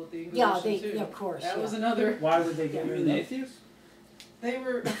people at the Inquisition too. Yeah, of course, That yeah. was another. why would they You get rid mean of the that? atheists? They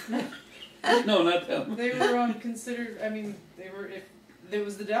were. No, not them. They were considered. I mean, they were. If there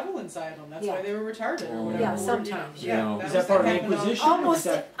was the devil inside them, that's Yeah. why they were retarded or Oh. whatever. Yeah, word, sometimes, You know, yeah. that Is was that part of the happened all- Inquisition? Almost,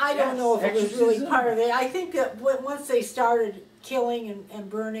 that I don't know if it was really exorcism? part of it. I think that once they started killing and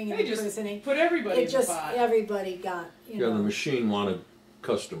burning and They just imprisoning, put everybody it in the just, pot. everybody got, you Yeah, the know. machine wanted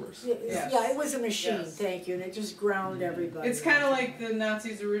customers. Yes. Yeah, it was a machine, Yes. thank you, and it just ground everybody. It's kind of like the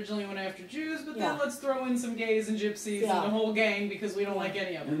Nazis originally went after Jews, but Yeah. then let's throw in some gays and gypsies Yeah. and the whole gang because we don't Yeah. like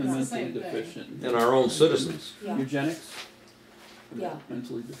any of And them. the It's the mentally same thing. deficient. And our own citizens. Yeah. Eugenics? Yeah.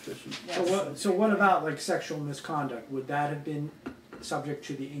 Mentally deficient. Yes. So what about like sexual misconduct? Would that have been subject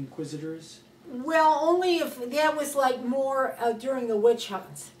to the inquisitors? Well, only if, that was like more during the witch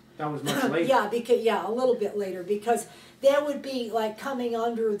hunts. That was much later. Yeah, because, yeah, a little bit later, because that would be like coming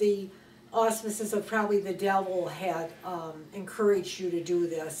under the auspices of probably the devil had encouraged you to do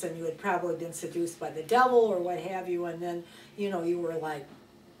this, and you had probably been seduced by the devil or what have you, and then, you know, you were like,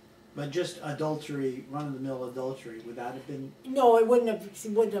 But just adultery, run-of-the-mill adultery, would that have been? no, it wouldn't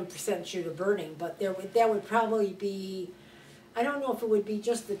have sent you to burning, but that would probably be, I don't know if it would be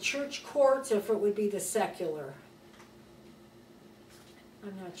just the church courts or if it would be the secular.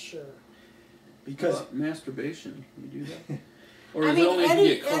 I'm not sure. Because Well, masturbation, you do that? Or I is it mean, only if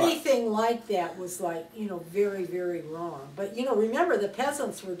you get caught? anything like that was like, you know, very, very wrong. But, you know, remember the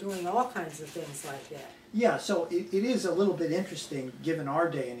peasants were doing all kinds of things like that. yeah, so it is a little bit interesting, given our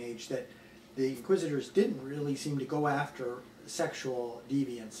day and age, that the inquisitors didn't really seem to go after sexual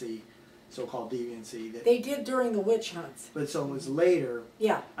deviancy, so-called deviancy. That, They did during the witch hunts. but so it was later.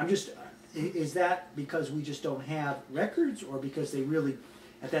 Yeah. I'm just, is that because we just don't have records, or because they really,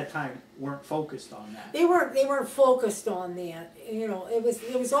 at that time, weren't focused on that? They weren't focused on that. You know, it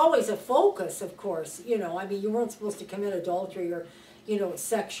was always a focus, of course. You know, I mean, you weren't supposed to commit adultery or, you know,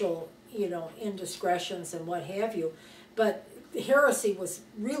 sexual, you know, indiscretions and what have you. But heresy was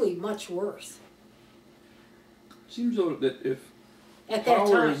really much worse Seems though that if at that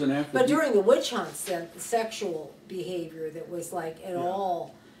power is time. an But aphrodisiac, during the witch hunts, then the sexual behavior that was like at Yeah.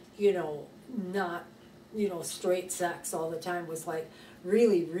 all, you know, not, you know, straight sex all the time was like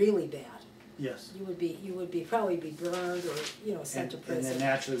really, really bad. Yes. You would probably be burned or, you know, sent to And prison. then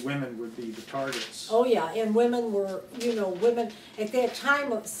naturally women would be the targets. Oh yeah, and women were, you know, women at that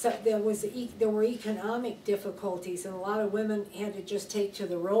time there were economic difficulties, and a lot of women had to just take to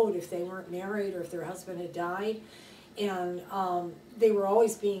the road if they weren't married or if their husband had died, and they were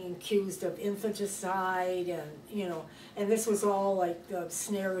always being accused of infanticide, and you know, and this was all like the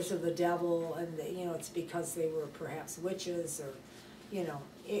snares of the devil, and you know, it's because they were perhaps witches or, you know,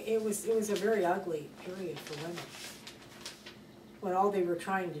 it was a very ugly period for women, when all they were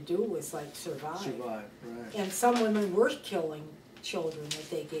trying to do was like survive. Survive, right. And some women were killing children that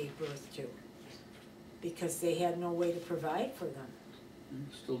they gave birth to because they had no way to provide for them.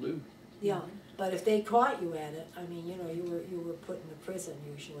 still do. Yeah, but if they caught you at it, I mean, you know, you were put into prison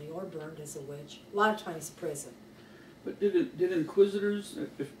usually, or burned as a witch. A lot of times prison. But did inquisitors,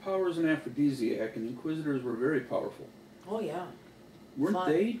 if power is an aphrodisiac, and inquisitors were very powerful, Oh yeah. weren't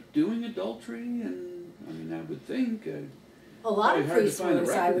Fun. they doing adultery? And I mean, I would think. A lot Probably of hard to priests find were,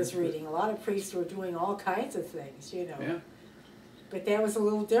 the as I record, was but- reading, a lot of priests were doing all kinds of things, you know. Yeah. But that was a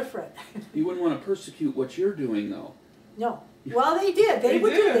little different. You wouldn't want to persecute what you're doing, though. No. Well, they did. They They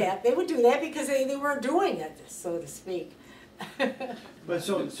would do did. that. They would do that because they weren't doing it, so to speak. But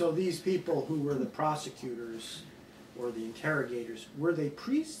so these people who were the prosecutors or the interrogators, were they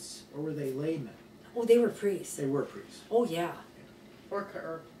priests or were they laymen? Oh, they were priests. They were priests. Oh, yeah.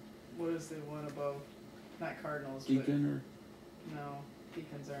 Or what is the one above? Not cardinals, Deacon but no,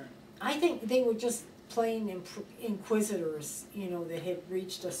 deacons aren't. I think they were just plain inquisitors, you know, that had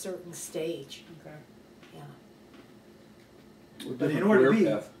reached a certain stage. Okay. Yeah. or But in different order to career be,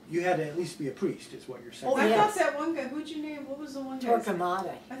 path. you had to at least be a priest, is what you're saying. Oh, I yes. thought that one guy. Who'd you name? What was the one guy?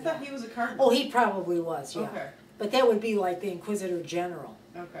 Torquemada. I thought he was a cardinal. Oh, he probably was, yeah. Okay. But that would be like the Inquisitor General.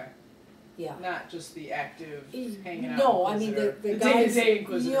 Okay. Yeah. Not just the active hanging out. No, I mean Inquisitor. the guys. day-to-day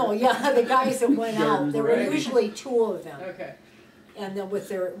Inquisitor. You know, yeah, the guys that went out. Garden There were variety. usually two of them, Okay. and then with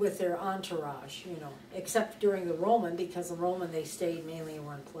their entourage, you know, except during the Roman, because the Roman they stayed mainly in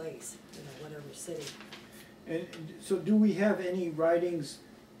one place, you know, whatever city. And so do we have any writings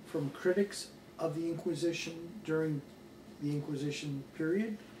from critics of the Inquisition during the Inquisition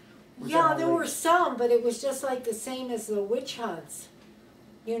period? Or is that Yeah, all there later? were some, but it was just like the same as the witch hunts.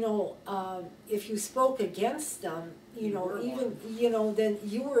 You know, if you spoke against them, you know, were even, one. you know, then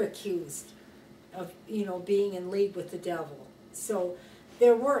you were accused of, you know, being in league with the devil. So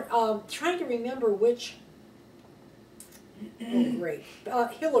there weren't, trying to remember which, oh great,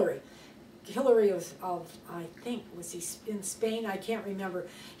 Hillary of, I think, was he in Spain? I can't remember.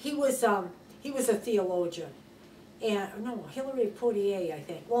 He was a theologian. And, no, Hillary of Poitiers, I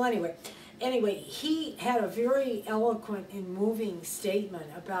think. Well, anyway, he had a very eloquent and moving statement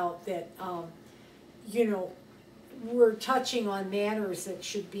about that, you know, we're touching on matters that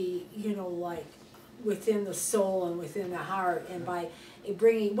should be, you know, like within the soul and within the heart, and by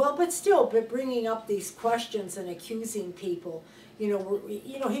bringing, well, but bringing up these questions and accusing people, you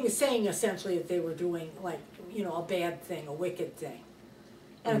know, he was saying essentially that they were doing, like, you know, a bad thing, a wicked thing.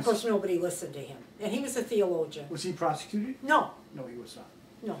 And of course nobody listened to him. And he was a theologian. Was he prosecuted? No, No, he was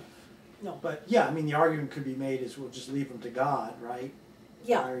not. no, But yeah, I mean, the argument could be made is we'll just leave him to God, right?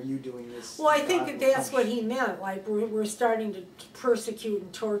 yeah. Why are you doing this? Well, I think God that will that's what punish he meant, like we're starting to persecute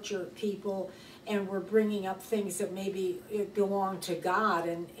and torture people, and we're bringing up things that maybe it belong to God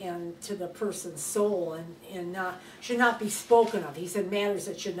and to the person's soul, and should not be spoken of. He said matters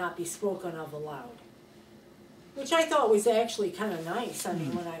that should not be spoken of aloud. Which I thought was actually kind of nice. I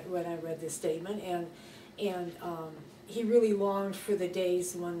mean, when I read this statement, and he really longed for the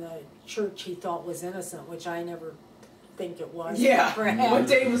days when the church he thought was innocent, which I never think it was. Yeah. Perhaps. What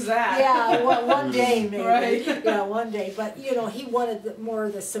day was that? Yeah, one day maybe. Right. Yeah, one day. But you know, he wanted more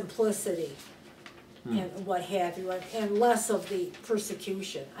of the simplicity and what have you, and less of the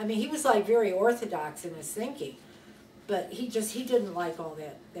persecution. I mean, he was like very orthodox in his thinking. But he didn't like all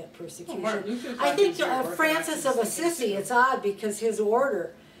that persecution. Well, Martin Luther I thought think these were Francis of orthodox Assisi, it's odd because his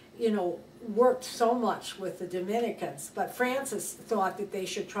order, you know, worked so much with the Dominicans, but Francis thought that they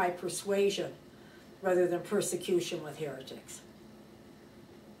should try persuasion rather than persecution with heretics.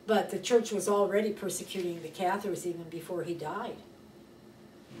 But the church was already persecuting the Catholics even before he died.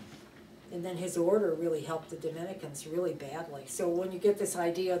 And then his order really helped the Dominicans really badly. So when you get this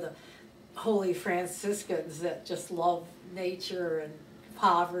idea of the holy Franciscans that just love nature and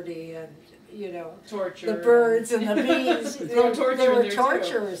poverty and, you know, Torture. the birds and the bees, Throw torture they were in there, too.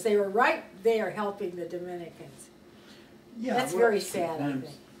 torturers. They were right there helping the Dominicans. Yeah, That's well, very sad, I think.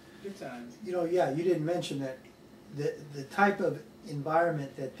 Good times. You know, yeah, you didn't mention that the type of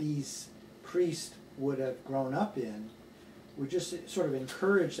environment that these priests would have grown up in would just sort of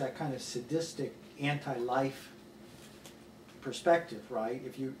encourage that kind of sadistic anti-life perspective, right?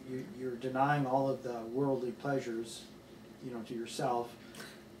 If you're denying all of the worldly pleasures, you know, to yourself,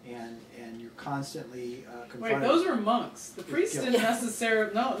 and you're constantly confronted. Wait, those were monks. The priests guilt. didn't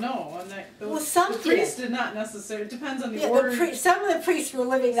necessarily. No, on that. Well, some the did. priests did not necessarily. It depends on the Yeah, order. some of the priests were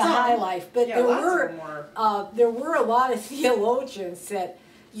living the Some. high life, but Yeah, there lots were of them were. there were a lot of theologians that,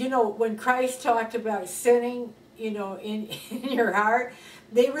 you know, when Christ talked about sinning, you know, in your heart,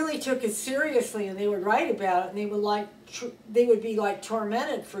 they really took it seriously, and they would write about it, and they would be like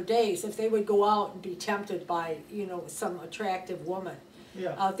tormented for days if they would go out and be tempted by, you know, some attractive woman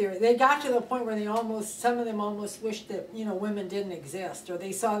out there. They got to the point where some of them almost wished that, you know, women didn't exist, or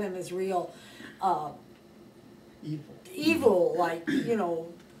they saw them as real evil, like, you know,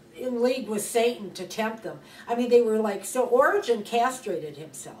 in league with Satan to tempt them. I mean, they were like, so Origen castrated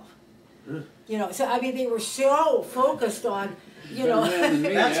himself. You know, so I mean, they were so focused on, you know.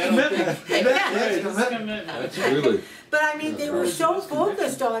 That's commitment. That's commitment. That's really. But I mean, they were so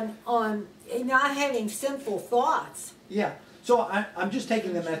focused on not having sinful thoughts. Yeah. So I'm just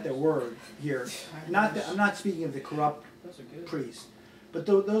taking them at their word here. I'm not speaking of the corrupt Those are good. priests, but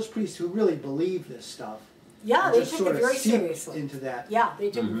those priests who really believe this stuff. Yeah, and they just took sort it of very seep seriously. into that. Yeah, they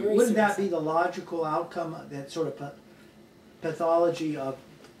took it very Wouldn't that seriously. be the logical outcome, that sort of pathology of,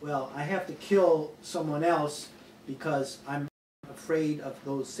 well, I have to kill someone else because I'm afraid of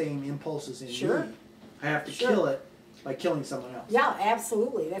those same impulses in Sure. me. I have to Sure. kill it by killing someone else. Yeah,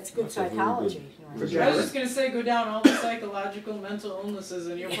 absolutely. That's good That's a very psychology. good I was just gonna say, go down all the psychological mental illnesses,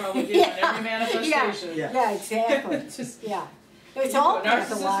 and you'll probably get in every manifestation. Yeah. Yeah, exactly. Just Yeah. It's all narcissistic,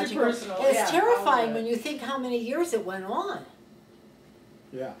 pathological. personal, And it's yeah, all terrifying that. when you think how many years it went on.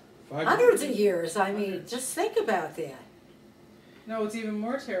 Yeah. Hundreds of years. I mean, just think about that. No, what's even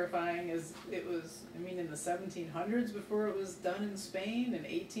more terrifying is it was, I mean, in the 1700s before it was done in Spain, and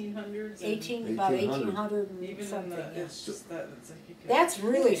 1800s. And About 1800. 1800 and even something. in the, Yeah. it's just that, it's like you could, That's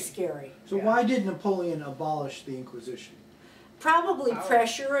really scary. So Yeah. why did Napoleon abolish the Inquisition? Probably Power.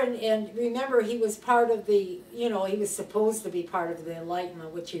 pressure, and remember he was part of the, you know, he was supposed to be part of the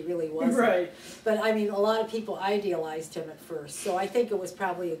Enlightenment, which he really wasn't. right. But I mean, a lot of people idealized him at first, so I think it was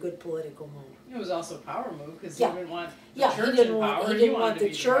probably a good political move. It was also a power move because Yeah. he didn't want the Yeah, church he didn't in want power. he and didn't wanted want to the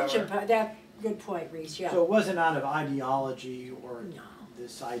be church in power. power. That good point, Reese. Yeah. So it wasn't out of ideology or No.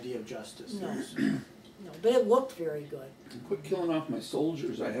 this idea of justice. No. It was No, but it looked very good. Quit killing off my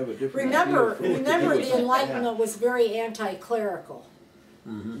soldiers, I have a different Remember, idea for what to remember do with the them. Enlightenment was very anti-clerical.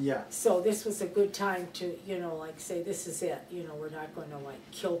 Yeah. So this was a good time to, you know, like say, this is it, you know, we're not going to like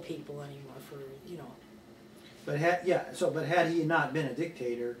kill people anymore for, you know. But had he not been a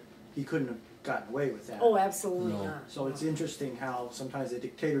dictator, he couldn't have gotten away with that. Oh, absolutely No. not. So it's interesting how sometimes the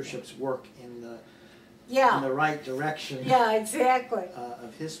dictatorships work in the Yeah, right direction yeah, exactly.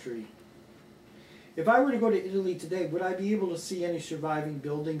 of history. If I were to go to Italy today, would I be able to see any surviving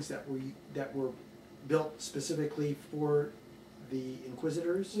buildings that were built specifically for the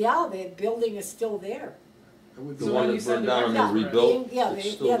Inquisitors? Yeah, the building is still there. It would The be So when one you that send burned it down and back- they Yeah, rebuilt, yeah, it's they,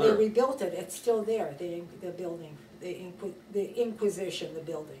 still yeah, there. they rebuilt it, it's still there, the building, the Inquisition, the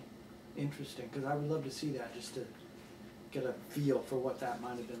building. interesting, because I would love to see that, just to get a feel for what that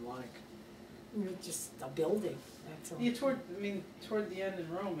might have been like. You know, just a building, that's all. Yeah, toward the end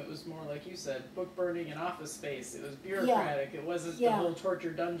in Rome, it was more like you said, book burning and office space. It was bureaucratic. It wasn't the Yeah. whole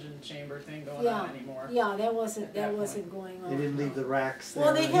torture dungeon chamber thing going Yeah. on anymore. Yeah, that wasn't At that point. going on. They didn't leave the racks there.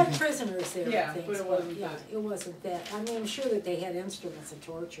 Well, they or had anything. prisoners there Yeah, and things, but it but wasn't yeah, that. it wasn't that. I mean, I'm sure that they had instruments of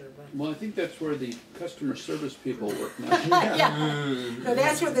torture, but. Well, I think that's where the customer service people work now. Yeah, so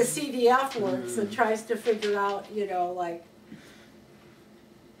that's where the CDF works and tries to figure out, you know, like,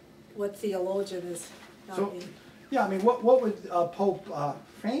 what theologian is not So- in. Yeah, I mean, what would Pope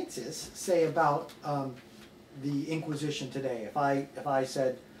Francis say about the Inquisition today? If I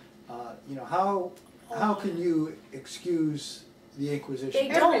said, you know, how can you excuse the Inquisition? They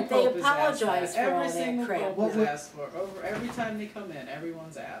Every don't, they pope is asked apologize that. for all Every that single crap. pope What is would- asked for. Every time they come in,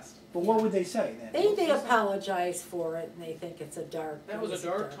 everyone's asked. But what would they say then? They apologize for it and they think it's a dark. That was a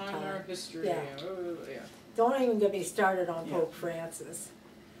dark time in our history. Yeah. Yeah. Don't even get me started on Yeah. Pope Francis.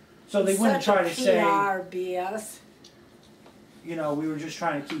 So they wouldn't Such try a to say, PR BS. you know, we were just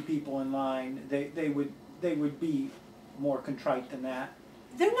trying to keep people in line. They would be more contrite than that.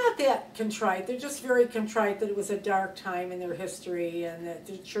 They're not that contrite, they're just very contrite that it was a dark time in their history and that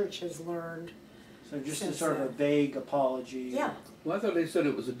the church has learned. So just a Since sort of a then. vague apology. Yeah, Well, I thought they said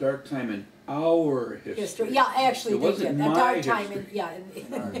it was a dark time in our history. history, yeah, actually It they wasn't did, a my dark time in, history.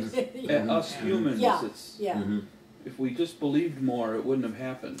 yeah. And us humans, Yeah. it's, Yeah, Mhm. if we just believed more, it wouldn't have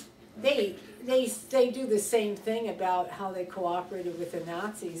happened. they do the same thing about how they cooperated with the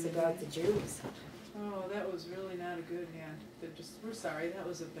Nazis about the Jews. Oh, that was really not a good. Yeah, we're sorry. That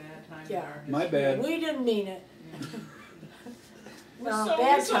was a bad time Yeah. in our history. My bad. We didn't mean it. Yeah. No, We're so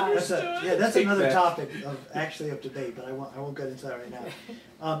bad time. misunderstood. That's Take another that. topic of debate, but I won't get into that right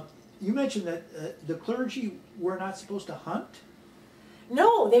now. You mentioned that the clergy were not supposed to hunt.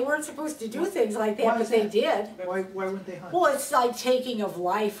 No, they weren't supposed to do things like that, Why but is they that? did. Why wouldn't they hunt? Well, it's like taking of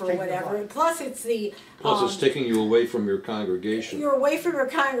life or Taking of whatever. life. Plus, it's the Plus, it's taking you away from your congregation. you're away from your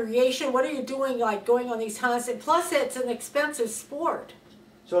congregation. What are you doing, like going on these hunts? And plus, it's an expensive sport.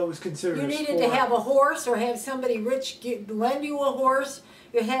 So it was considered You a needed sport. to have a horse or have somebody rich lend you a horse.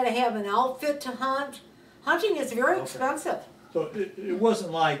 You had to have an outfit to hunt. Hunting is very Okay. expensive. So it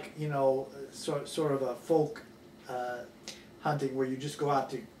wasn't like, you know, sort of a folk hunting where you just go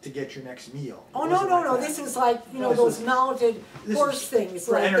out to get your next meal. Oh It no, wasn't no, like no! that. This was like, you know, This those was- mounted this horse is things,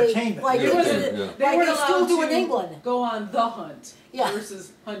 for like entertainment. they, like Yeah, they, yeah. did, They like weren't they still allowed do in to England. go on the hunt Yeah.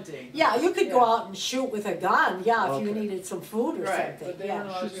 versus hunting. Yeah, you could go Yeah. out and shoot with a gun. Yeah, if you Okay. needed some food or Right, something. but they Yeah. weren't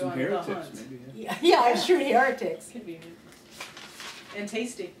allowed Shoot to go some on the heretics, hunt. maybe. Yeah, yeah, shoot heretics. Convenient and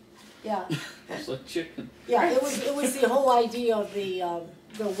tasty. Yeah, It's like chicken. yeah. It was the whole idea of the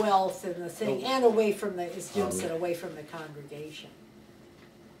wealth and the thing, and away from the, as Jim said, away from the congregation.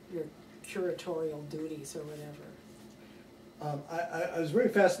 Your curatorial duties or whatever. I was very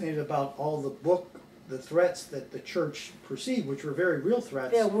fascinated about all the threats that the church perceived, which were very real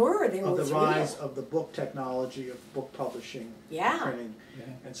threats There of was the rise real. of the book technology, of book publishing, Yeah. printing. Yeah.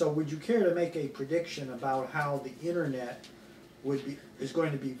 And so would you care to make a prediction about how the internet is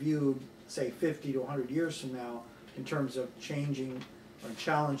going to be viewed, say 50 to 100 years from now, in terms of changing or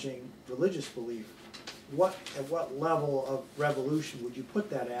challenging religious belief? At what level of revolution would you put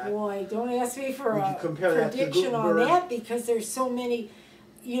that at? Boy, don't ask me for Would you a compare that to prediction on Gutenberg? that because there's so many,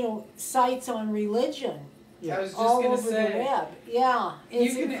 you know, sites on religion I was just all gonna over say. the web. Yeah, You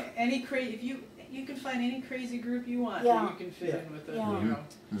it's can if you can find any crazy group you want Yeah. that you can fit Yeah. in with it. Yeah. You know.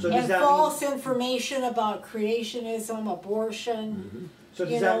 So does and that false mean, information about creationism, abortion. so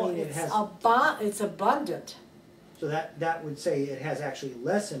does You that know, mean it it's has, it's abundant. so that would say it has actually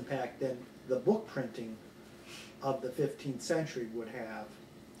less impact than the book printing of the 15th century would have,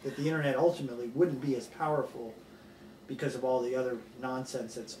 that the internet ultimately wouldn't be as powerful because of all the other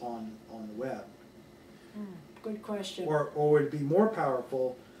nonsense that's on the web? Good question. Or would it be more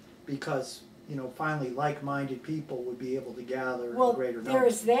powerful because, you know, finally like-minded people would be able to gather in Well, greater numbers.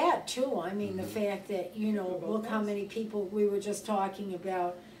 there's that too. I mean, the fact that, you know, look how many people, we were just talking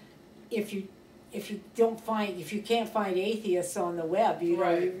about, if you can't find atheists on the web, you know,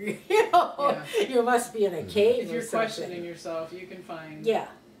 Right. you know, you must be in a cave If or you're something. questioning yourself, you can find. Yeah,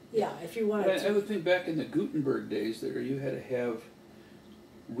 if you wanted But I to. would think back in the Gutenberg days there, you had to have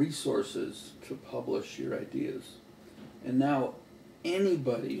resources to publish your ideas. And now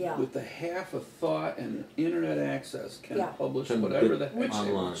anybody Yeah. with a half a thought and internet access can Yeah. publish Can whatever get the heck Which they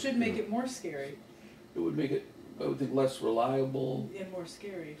online. want. should make it more scary It would make it, I would think, less reliable. and more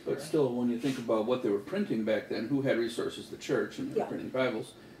scary for. But still, when you think about what they were printing back then, who had resources? The church, and they were Yeah. printing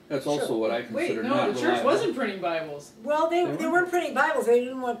Bibles. That's also what I Wait, consider no, not the church reliable. wasn't printing Bibles. Well, they They weren't printing Bibles. They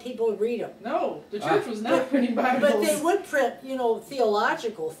didn't want people to read them. No, the church was not printing Bibles. But they would print, you know,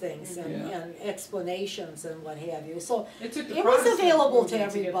 theological things and, Yeah. and explanations and what have you. So It took the it was Protestant available to movement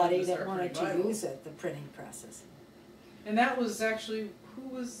get them everybody that start wanted to printing Bibles. use it, the printing presses. And that was actually who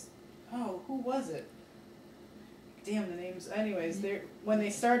was it? Damn the names. Anyways, there when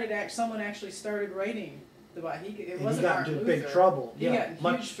they started, someone actually started writing the Bible. It And he wasn't got Martin into Luther. big trouble. He Yeah, got in huge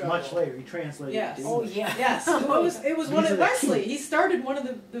much trouble. later. He translated Yes. it to Oh, English. yeah. Yes, it was one These are of the Wesley. key. He started one of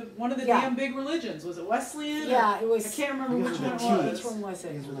the Yeah. damn big religions. Was it Wesleyan? Yeah, it I was. can't remember These which are the one it keys. Which was. one was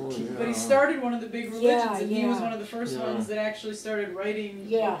it? These were the key. But he started one of the big religions, Yeah, and he was yeah. one of the first Yeah. ones that actually started writing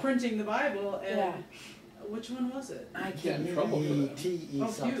Yeah. or printing the Bible. And Yeah. which one was it? I Get in can't. trouble for that. E-T-E Oh,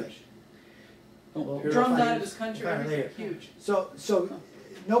 something. huge. Don't Well, paraphrase. Drummed out find of his country, find it everything. later. Huge. So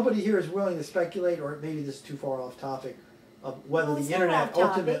nobody here is willing to speculate, or maybe this is too far off topic, of whether No, the it's not internet off topic.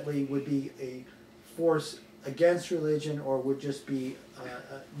 ultimately would be a force against religion or would just be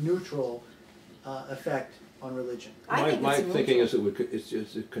a neutral effect on religion. I think My it's thinking neutral. is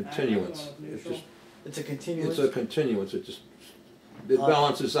it's a continuance. I don't know, It's neutral. just, It's a continuous. it's a continuance. It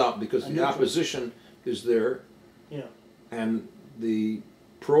balances out because a the neutral. opposition is there Yeah. and the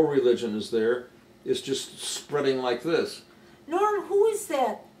pro-religion is there. It's just spreading like this. Norm, who is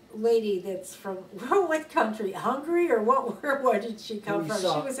that lady that's from what country? Hungary or what? Where did she come We from?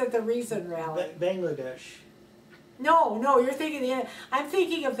 saw- She was at the Reason rally. Bangladesh. No, you're thinking I'm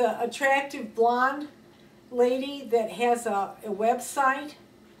thinking of the attractive blonde lady that has a website.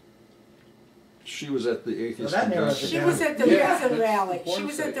 She was at the atheist that narrows convention. it She down. was at the Yeah, Reason that's rally. the porn She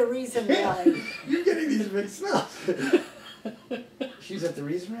was site. at the Reason rally. You're getting these mixed up. She's at the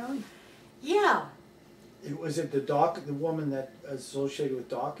Reason Rally? Yeah. Was it the woman that is associated with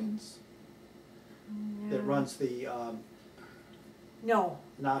Dawkins? That runs the, No,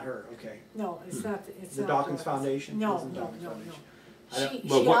 not her, okay. no, it's not. It's The not Dawkins Foundation? No, Wasn't no, Dawkins no, Foundation. no. I don't- She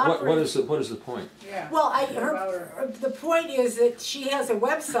Well, what operates. is the point? Yeah. Well, About the point is that she has a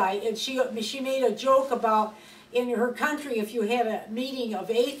website, and she made a joke about in her country, if you had a meeting of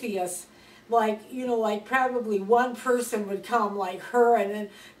atheists, like, you know, like probably one person would come, like her, and then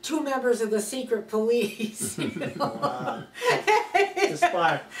two members of the secret police. You know? Wow. The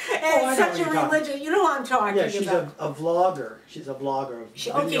spy. And Oh, I know such what a you're talking- religion. You know what I'm talking Yeah, she's about. a vlogger. She's a vlogger.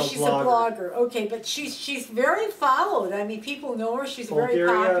 Okay, she's a blogger. Okay, but she's very followed. I mean, people know her. She's very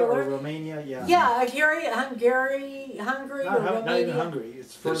Bulgaria or popular. Romania, yeah. Yeah, Hungary or Not Romania. even Hungary.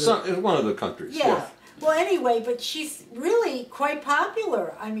 It's further. It's one of the countries. Yeah. Well, anyway, but she's really quite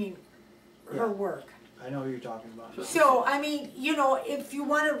popular. I mean, her Yeah. work. I know who you're talking about. So, I mean, you know, if you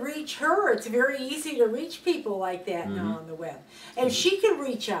want to reach her, it's very easy to reach people like that now on the web. And she can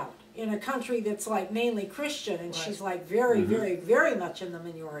reach out in a country that's like mainly Christian, and she's like very, very, very much in the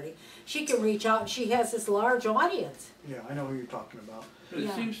minority. She can reach out, and she has this large audience. Yeah, I know who you're talking about. But it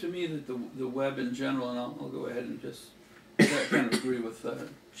Yeah. seems to me that the web in general, and I'll go ahead and just kind of agree with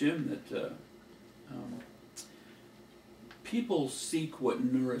Jim that people seek what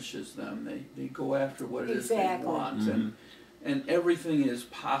nourishes them. They go after what it is they Exactly. want, and everything is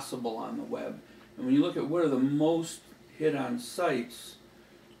possible on the web. And when you look at what are the most hit on sites,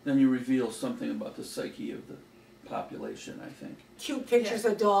 then you reveal something about the psyche of the population, I think. Cute pictures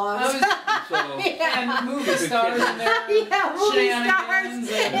of dogs. I was, So yeah. and movie stars and their Yeah, movie shenanigans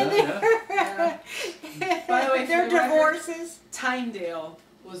stars. and- yeah, By the way, Their for the record, divorces. Tyndale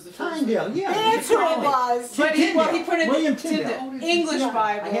was the first Tyndale, one. yeah. That's who it was. But he put it William Tyndale. Tyndale. English Yeah.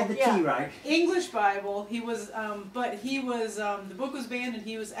 Bible. I had the Yeah. T right. English Bible. He was, the book was banned and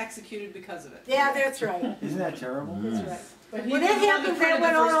he was executed because of it. Yeah, that's right. Isn't that terrible? That's right. But he When was that the one happened, printed that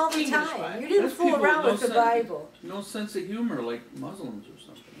went the on first all the English time. Bible. You didn't That's fool people around with with the no sense. Bible. no sense of humor like Muslims or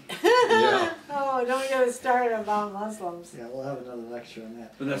something. Yeah. Oh, don't get us started about Muslims. Yeah, we'll have another lecture on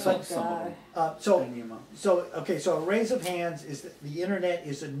that. But that's Oh, all some of them. So a raise of hands is that the internet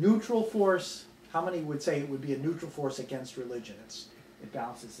is a neutral force. How many would say it would be a neutral force against religion? it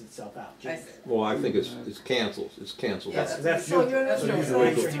balances itself out. I see. Well, I think it's canceled. It's canceled. Yeah, That's So neutral. you're So neutral. you so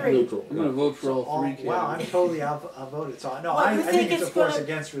raise it's your three. hand. Neutral. I'm gonna vote for So all three wow, I'm categories. totally outvoted. So no, Well, I you think think it's a it's force gonna-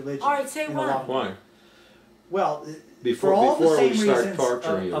 against religion. All right, say in the why. long run. Why? Well, Before for all the we same start reasons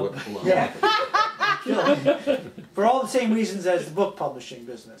torturing you, of- what- yeah. For all the same reasons as the book publishing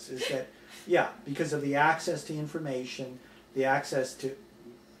business, is that, yeah, because of the access to information, the access to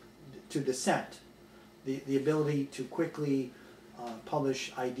dissent, the ability to quickly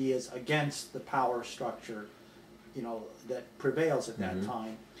publish ideas against the power structure, you know, that prevails at that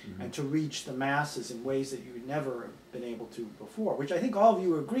time, and to reach the masses in ways that you've never been able to before, which I think all of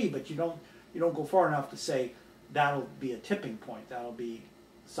you agree, but you don't go far enough to say that'll be a tipping point, that'll be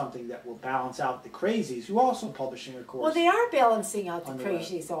something that will balance out the crazies who also publishing, of course. Well, they are balancing out the On the web.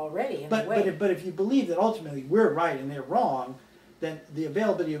 crazies already in a way. But if you believe that ultimately we're right and they're wrong, then the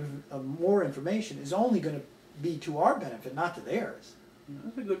availability of more information is only going to be to our benefit, not to theirs.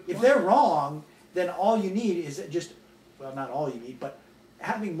 That's a good point. If they're wrong, then all you need is just, well, not all you need, but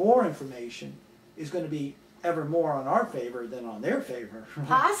having more information is going to be ever more on our favor than on their favor.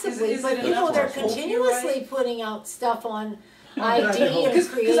 Possibly, Is but it you know, enough they're to hope you're continuously right? putting out stuff on I ID hope. and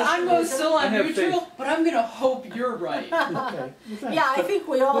Because I'm going still I on have neutral, faith. but I'm gonna hope you're right. Okay, well, thanks. Yeah, I think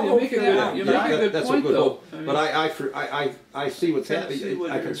we all Well, you hope make a you're good- right. you make a good that's point, a good though. hope. I mean- But I see what's I happening. see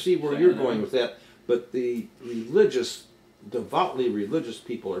what I can you're see where saying you're there. going with that. But the religious, devoutly religious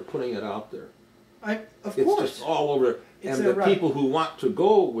people are putting it out there. Of It's course. just all over. It's And their the right. people who want to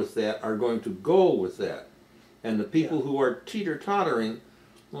go with that are going to go with that. And the people who are teeter-tottering,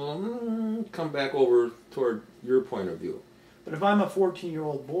 well, come back over toward your point of view. But if I'm a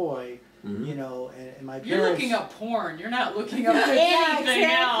 14-year-old boy, you know, and my parents... You're looking up porn. You're not looking up Yeah, anything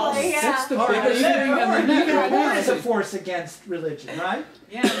else. exactly, yeah. That's the All right, biggest thing on the net even right porn now. is a force against religion, right?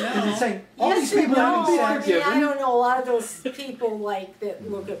 Yeah, Because no. it's saying all Yes these people and having no. I sex... mean, I given. don't know. A lot of those people like that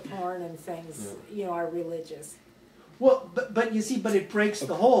look at porn and things, you know, are religious. Well, but you see, but it breaks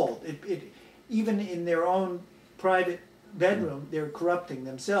the hold. It even in their own private bedroom, they're corrupting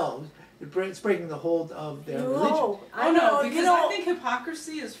themselves. It's breaking the hold of their religion. No, I Oh know. no, because you know, I think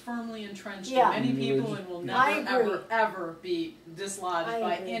hypocrisy is firmly entrenched Yeah. in many people and will I never, agree. ever, ever be dislodged I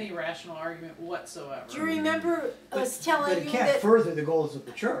by agree. any rational argument whatsoever. do you remember us But telling it you can't that further the goals of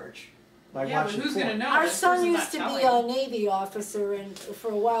the church by Yeah, but watching who's porn. gonna know? our This son person's used to not be telling. a Navy officer, and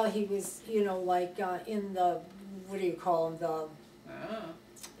for a while he was, you know, like in the, what do you call them, the Oh.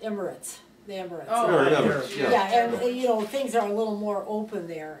 Emirates. The Emirates. Oh, Sure, right. never, Yeah, yeah. and you know, things are a little more open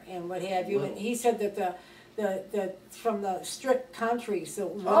there and what have you. And he said that the from the strict countries, the Oh,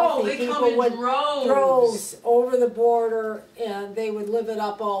 wealthy they come people in would droves. over the border, and they would live it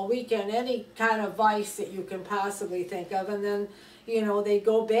up all weekend, any kind of vice that you can possibly think of, and then, you know, they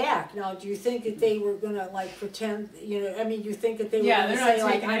go back. Now, do you think that they were gonna like pretend? You know, I mean, you think that they were Yeah, gonna they're not say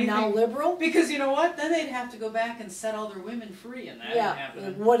like, taking "I'm now anything- liberal"? Because you know what? Then they'd have to go back and set all their women free, and that ain't Yeah.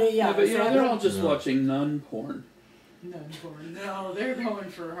 happening. What? Yeah. Yeah, but you know, they're all exactly. just No. watching nun porn. No, they're going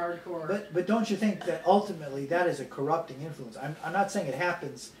for hardcore. But don't you think that ultimately that is a corrupting influence? I'm not saying it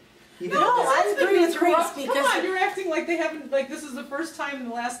happens. Even No, I agree with Reese Come because on, you're acting like they haven't. Like this is the first time in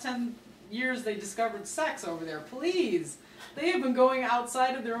the last 10 years they discovered sex over there. Please, they have been going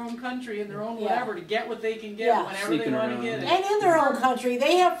outside of their own country and their own Yeah. whatever to get what they can get Yeah. whenever Sneaking they want around. to get it. and in their own country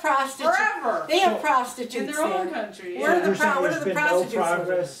they have prostitutes. Forever. They have So- prostitutes In their own there. country. Where are yeah. the what are there's the been no prostitutes living?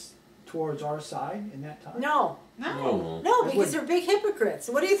 progress towards our side in that time? No, No. no, I because wouldn't. they're big hypocrites.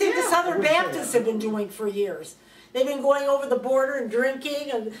 What do you think the Yeah, I Southern wouldn't say Baptists that. have been doing for years? They've been going over the border and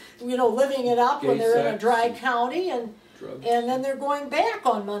drinking and, you know, living it up when Gay they're in a sex dry and county, and Drugs. then they're going back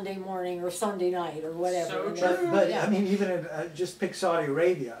on Monday morning or Sunday night or whatever. So And true. they're- But yeah. I mean, even in, just pick Saudi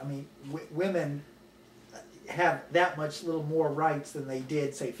Arabia. I mean, women have that much little more rights than they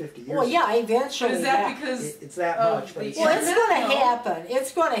did, say, 50 years Well, ago. yeah, eventually. But is that yeah. because It's that of much, but the it's, Well, it's internet? going to No. happen.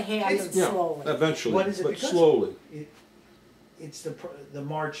 It's going to happen Yeah, slowly. eventually, What is it but because of? slowly. it's the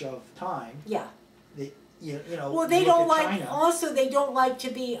march of time. Yeah. You know. Well, they look don't at like. China. Also, they don't like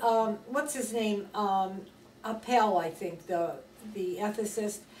to be. What's his name? Appel, I think, the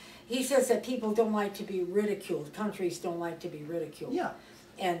ethicist. He says that people don't like to be ridiculed. Countries don't like to be ridiculed. Yeah.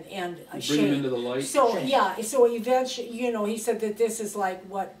 And You bring them shamed. into the light. So Shame. yeah. So eventually, you know, he said that this is like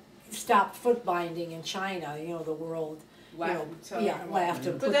what stopped foot binding in China. You know, the world. Laughed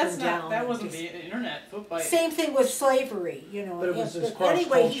and But put that's them not. down. That and wasn't just- the internet foot bite. Same thing with slavery. You know. But it was this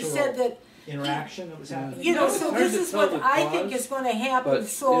anyway, he cross-cultural said that. Interaction that was happening. You know, No, so it's hard this to is tell what the I think cause, is going to happen but the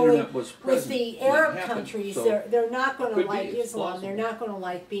slowly internet was with present the when it Arab happened, countries. so They're not going to could be, like it's Islam. They're plausible. not going to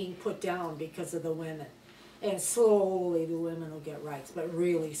like being put down because of the women. And slowly the women will get rights, but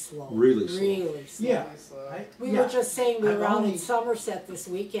really slow. Really slow. Really slow. Yeah. Really slow. We Yeah. were just saying we I've were out only- in Somerset this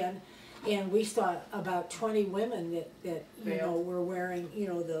weekend, and we saw about 20 women that you know Veiled. were wearing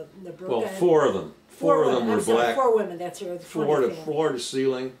the burqa. Well, and- 4 of them. 4 of women, them were I'm sorry, black, 4 women. That's your floor to 20 family. floor to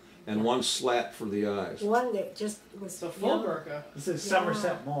ceiling, and Yeah. one slat for the eyes. One that just was It's a full burqa. This is Yeah.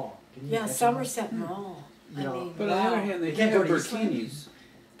 Somerset Mall. Can you Yeah, imagine Somerset Mall. You know, I mean, But on the wow. other hand, they You do can't have go to Eastland. burkinis.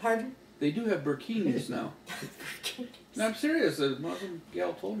 Pardon? They do have burkinis now. No, I'm serious. A Muslim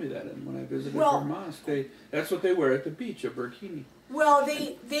gal told me that, and when I visited Well- her mosque, that's what they wear at the beach, a burkini. Well,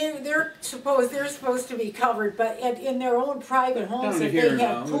 they're supposed to be covered, but in their own private homes, Down if here they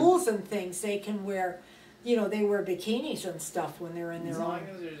have now. pools and things, they can wear, they wear bikinis and stuff when they're in As their long own.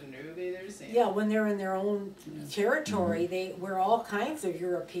 as there's nobody there to see. Yeah, when they're in their own Yeah. territory, they wear all kinds of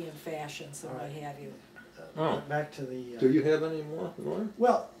European fashions and All what right. have you. Oh. Back to the. Do you have any more, Lauren?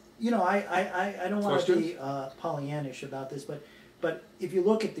 Well, I don't want to be Questions? Pollyannish about this, but if you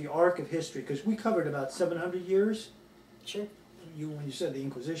look at the arc of history, because we covered about 700 years, Sure. when you said the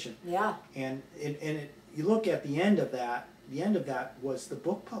Inquisition, Yeah. and you look at the end of that. The end of that was the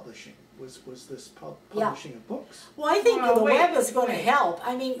book publishing. Was this Yeah. publishing of books? Well, I think Well, the wait, web is going to wait. help.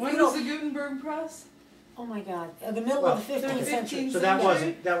 I mean, When was the Gutenberg press? oh my God, the middle Well, of the 15th okay. century. So that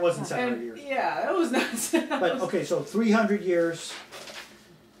Century? wasn't 700 And, years. yeah, that was not. But okay, so 300 years.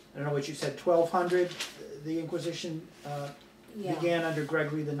 I don't know what you said. 1200. The Inquisition Yeah. began under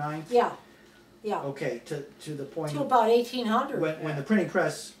Gregory IX. Yeah. Yeah. Okay, to the point To of about 1800. when the printing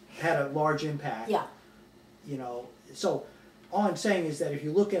press had a large impact. Yeah. So all I'm saying is that if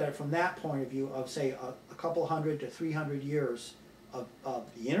you look at it from that point of view of say a couple hundred to 300 years of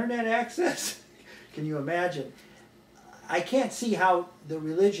the internet access, can you imagine? I can't see how the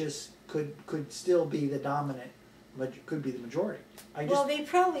religious could still be the dominant, could be the majority. Well, they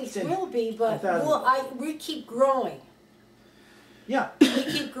probably it's in will be, but 1,000. we keep growing. Yeah, We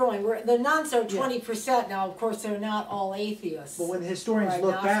keep growing. The nuns are Yeah. 20% now. Of course, they're not all atheists. but when the historians or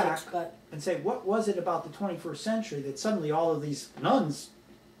look back agnostics, but and say, what was it about the 21st century that suddenly all of these nuns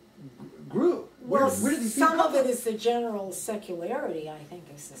grew? Where did these people some come of it from? is the general secularity, I think,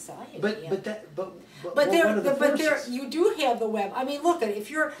 of society. But yeah. but But what there, are the but there, forces? you do have the web. I mean, look at it.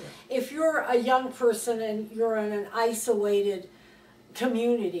 If you're a young person and you're in an isolated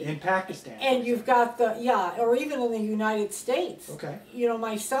community, In Pakistan. and you've got or even in the United States. Okay.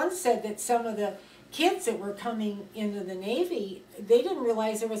 My son said that some of the kids that were coming into the Navy, they didn't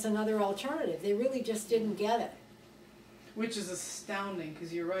realize there was another alternative. They really just didn't get it. Which is astounding,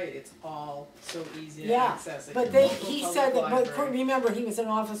 because you're right, it's all so easy to Yeah, access. At but your they, local he public said that, but library. remember, he was an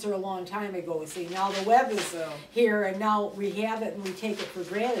officer a long time ago, see, now the web is So, here, and now we have it and we take it for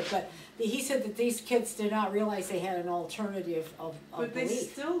granted, but he said that these kids did not realize they had an alternative of but they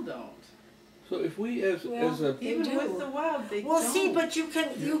belief. still don't. So if we, as a, They Even do. with the web, they Well, don't. see, but you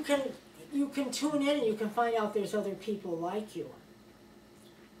can tune in and you can find out there's other people like you.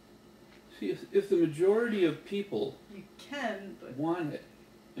 see, if the majority of people You can, but want it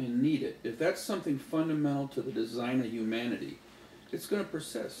and need it, if that's something fundamental to the design of humanity, it's going to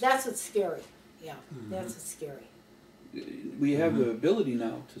persist. That's what's scary, yeah, that's what's scary. We have the ability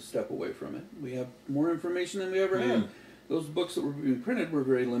now to step away from it. We have more information than we ever had. Those books that were being printed were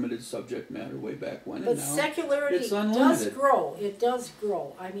very limited subject matter way back when, But and now secularity it's does unlimited. grow. It does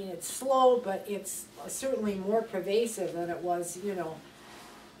grow. I mean, it's slow, but it's certainly more pervasive than it was,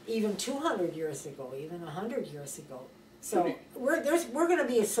 even 200 years ago, even 100 years ago. So we're going to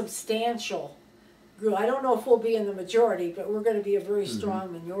be a substantial group. I don't know if we'll be in the majority, but we're going to be a very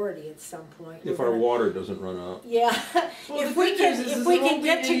strong minority at some point. If We're our gonna- water doesn't run out. Yeah, Well, if the we good can, news is if there we won't can be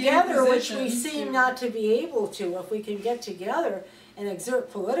get any together, which we Inquisition seem to- not to be able to, if we can get together and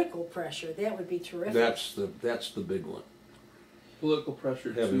exert political pressure, that would be terrific. That's the big one. political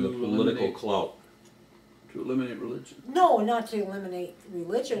pressure Having to the political eliminate, clout. religion. No, not to eliminate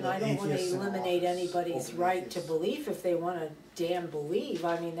religion. The I don't want to atheists in eliminate office, anybody's open right atheists. to belief if they want to damn believe.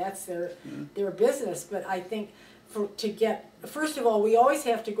 I mean, that's Yeah. their business. But I think first of all, we always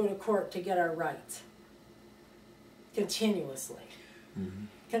have to go to court to get our rights. Continuously.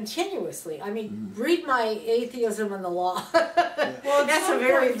 Continuously. I mean, read my Atheism and the Law. Well, That's a some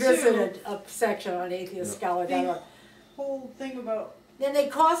very point, too, visited section on AtheistScholar.org. The whole thing about Then they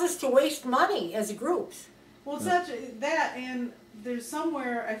cause us to waste money as groups. well, it's not that, and there's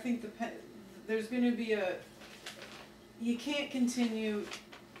somewhere I think there's going to be you can't continue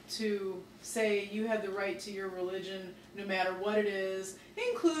to say you have the right to your religion no matter what it is,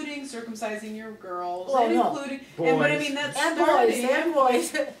 including circumcising your girls, Well, and no. including, and but I Boys. mean that's And starting, boys, and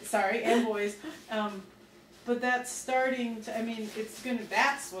boys. sorry, and boys. but that's starting to, I mean,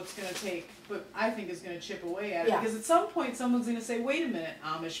 that's what's gonna take, but I think is gonna chip away at it. Yeah. Because at some point, someone's gonna say, wait a minute,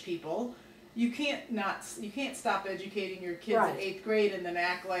 Amish people, you can't stop educating your kids Right. in 8th grade and then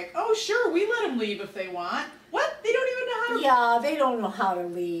act like, oh sure, we let them leave if they want. What? They don't even know how to Yeah, they don't know how to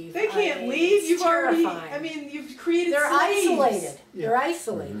leave. They can't I mean, leave. it's You've already, terrifying. I mean, you've created They're slaves. isolated. Yeah. They're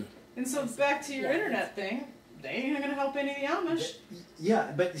isolated. Mm-hmm. And so back to your Yeah. internet thing, they ain't gonna help any of the Amish.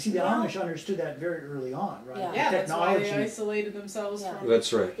 Yeah, but see, the Well- Amish understood that very early on, right? Yeah. The Yeah, that's why they technology isolated themselves Yeah. from.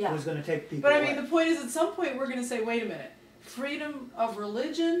 That's right. Yeah. was gonna take people But I away. mean, the point is, at some point, we're gonna say, wait a minute, freedom of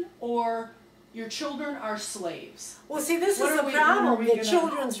religion or your children are slaves. Well, see, this What is are the we- when are problem, we the gonna-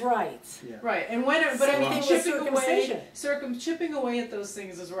 children's rights. Yeah. Right, and when, but I Same mean, thing with chipping away at those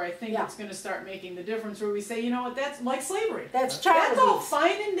things is where I think Yeah. it's gonna start making the difference, where we say, you know what, that's like slavery. That's child That's all abuse.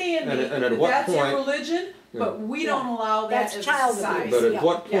 fine and dandy, And at what that's your point- religion, but we Yeah. don't allow that That's as child a society. abuse. But at Yeah.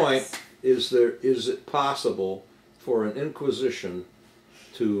 what point Yes. is it possible for an inquisition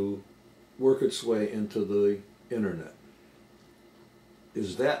to work its way into the internet?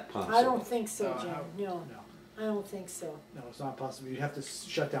 Is that possible? I don't think so, No, Jim. no. No, I don't think so. No, it's not possible. You'd have to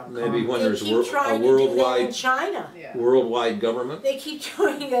shut down. Maybe Congress. when They there's keep a trying to do that in worldwide China. Yeah. worldwide government. They keep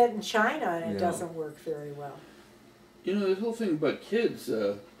doing that in China, and it Yeah. doesn't work very well. You know, the whole thing about kids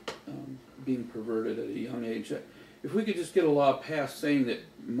being perverted at a young age, if we could just get a law passed saying that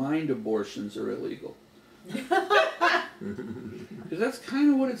mind abortions are illegal. Because that's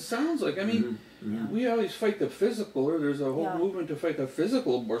kind of what it sounds like. I mean, we always fight the physical, or there's a whole Yeah. movement to fight the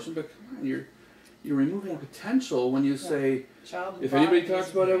physical abortion, but come on, you're removing potential when you say, Child if anybody body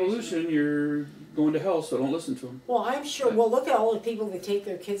talks about discrimination. evolution, you're going to hell, so don't listen to them. Well, I'm sure, well, look at all the people that take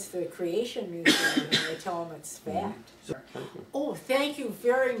their kids to the Creation Museum and they tell them it's fact. Oh, thank you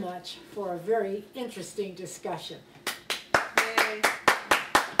very much for a very interesting discussion. Yay.